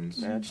happens.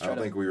 Yeah, I don't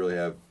think we really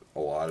have a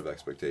lot of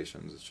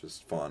expectations. It's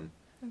just fun.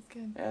 That's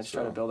good. Yeah, just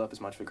try to build up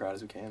as much of a crowd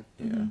as we can.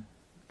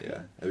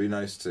 Yeah, it'd be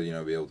nice to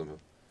be able to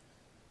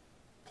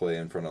play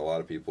in front of a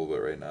lot of people, but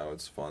right now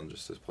it's fun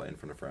just to play in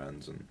front of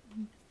friends and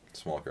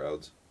small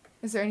crowds.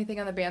 Is there anything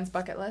on the band's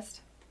bucket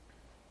list?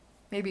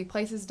 Maybe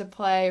places to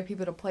play or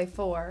people to play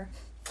for?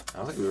 I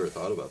don't think we ever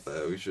thought about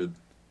that. We should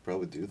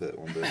probably do that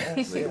one day.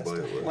 Make a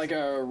bucket list. Like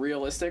a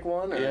realistic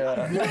one? Or?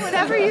 Yeah. No,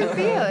 whatever you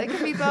feel. It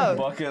can be both.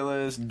 Bucket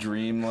list,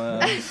 dream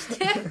list.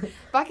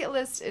 Bucket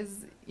list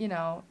is,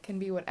 can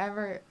be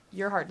whatever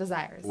your heart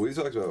desires. We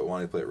talked about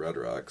wanting to play at Red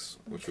Rocks,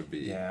 which would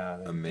be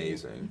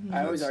amazing. Mm-hmm.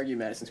 I always argue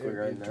Madison Square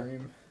Garden though.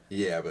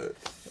 Yeah, but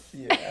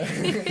I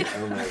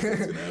don't know if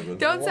that's gonna happen.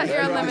 Don't set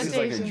your own limitations.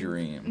 It's like a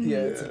dream. Yeah,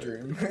 it's a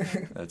dream.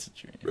 That's a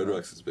dream. Red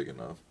Rocks is big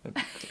enough.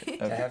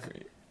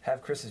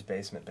 Have Chris's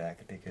basement back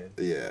would be good.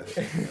 Yeah.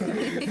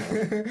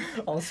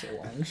 Also a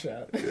long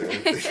shot.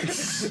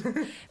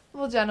 Yeah.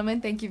 Well,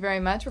 gentlemen, thank you very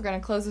much. We're going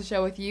to close the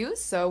show with you.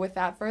 So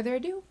without further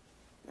ado.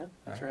 Yeah,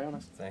 thanks for having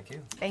us. Thank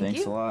you.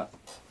 Thanks a lot.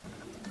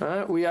 All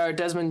right, we are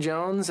Desmond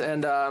Jones,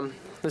 and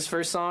this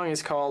first song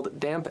is called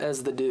Damp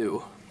as the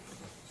Dew.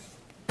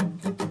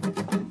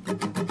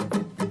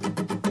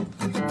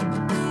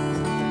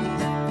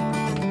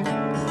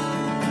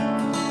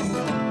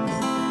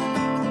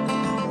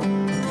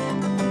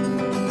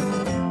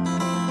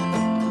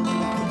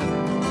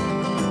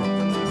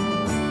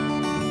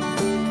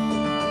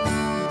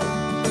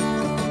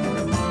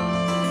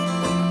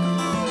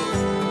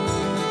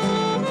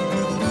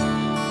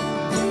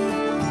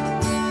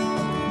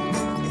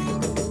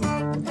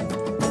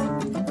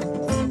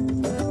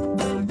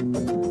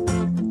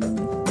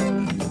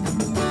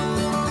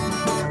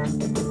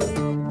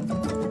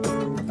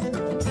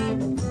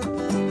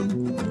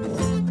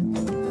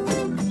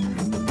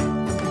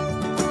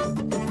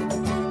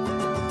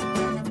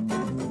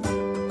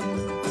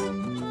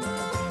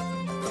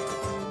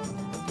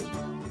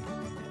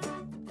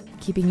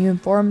 Keeping you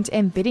informed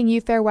and bidding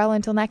you farewell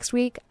until next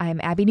week, I'm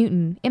Abby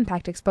Newton,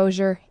 Impact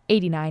Exposure,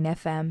 89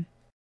 FM.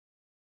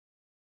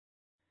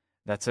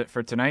 That's it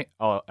for tonight.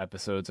 All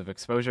episodes of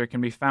Exposure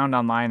can be found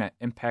online at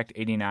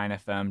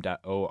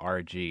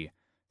impact89fm.org.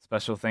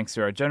 Special thanks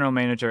to our general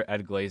manager,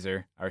 Ed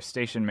Glazer, our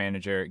station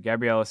manager,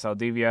 Gabriela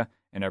Saldivia,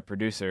 and our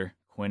producer,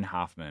 Quinn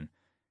Hoffman.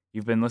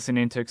 You've been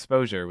listening to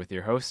Exposure with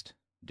your host,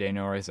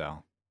 Daniel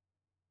Rizal.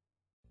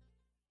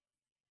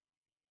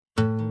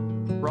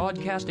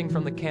 Broadcasting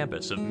from the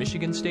campus of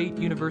Michigan State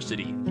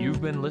University,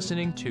 you've been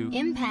listening to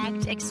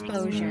Impact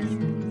Exposure.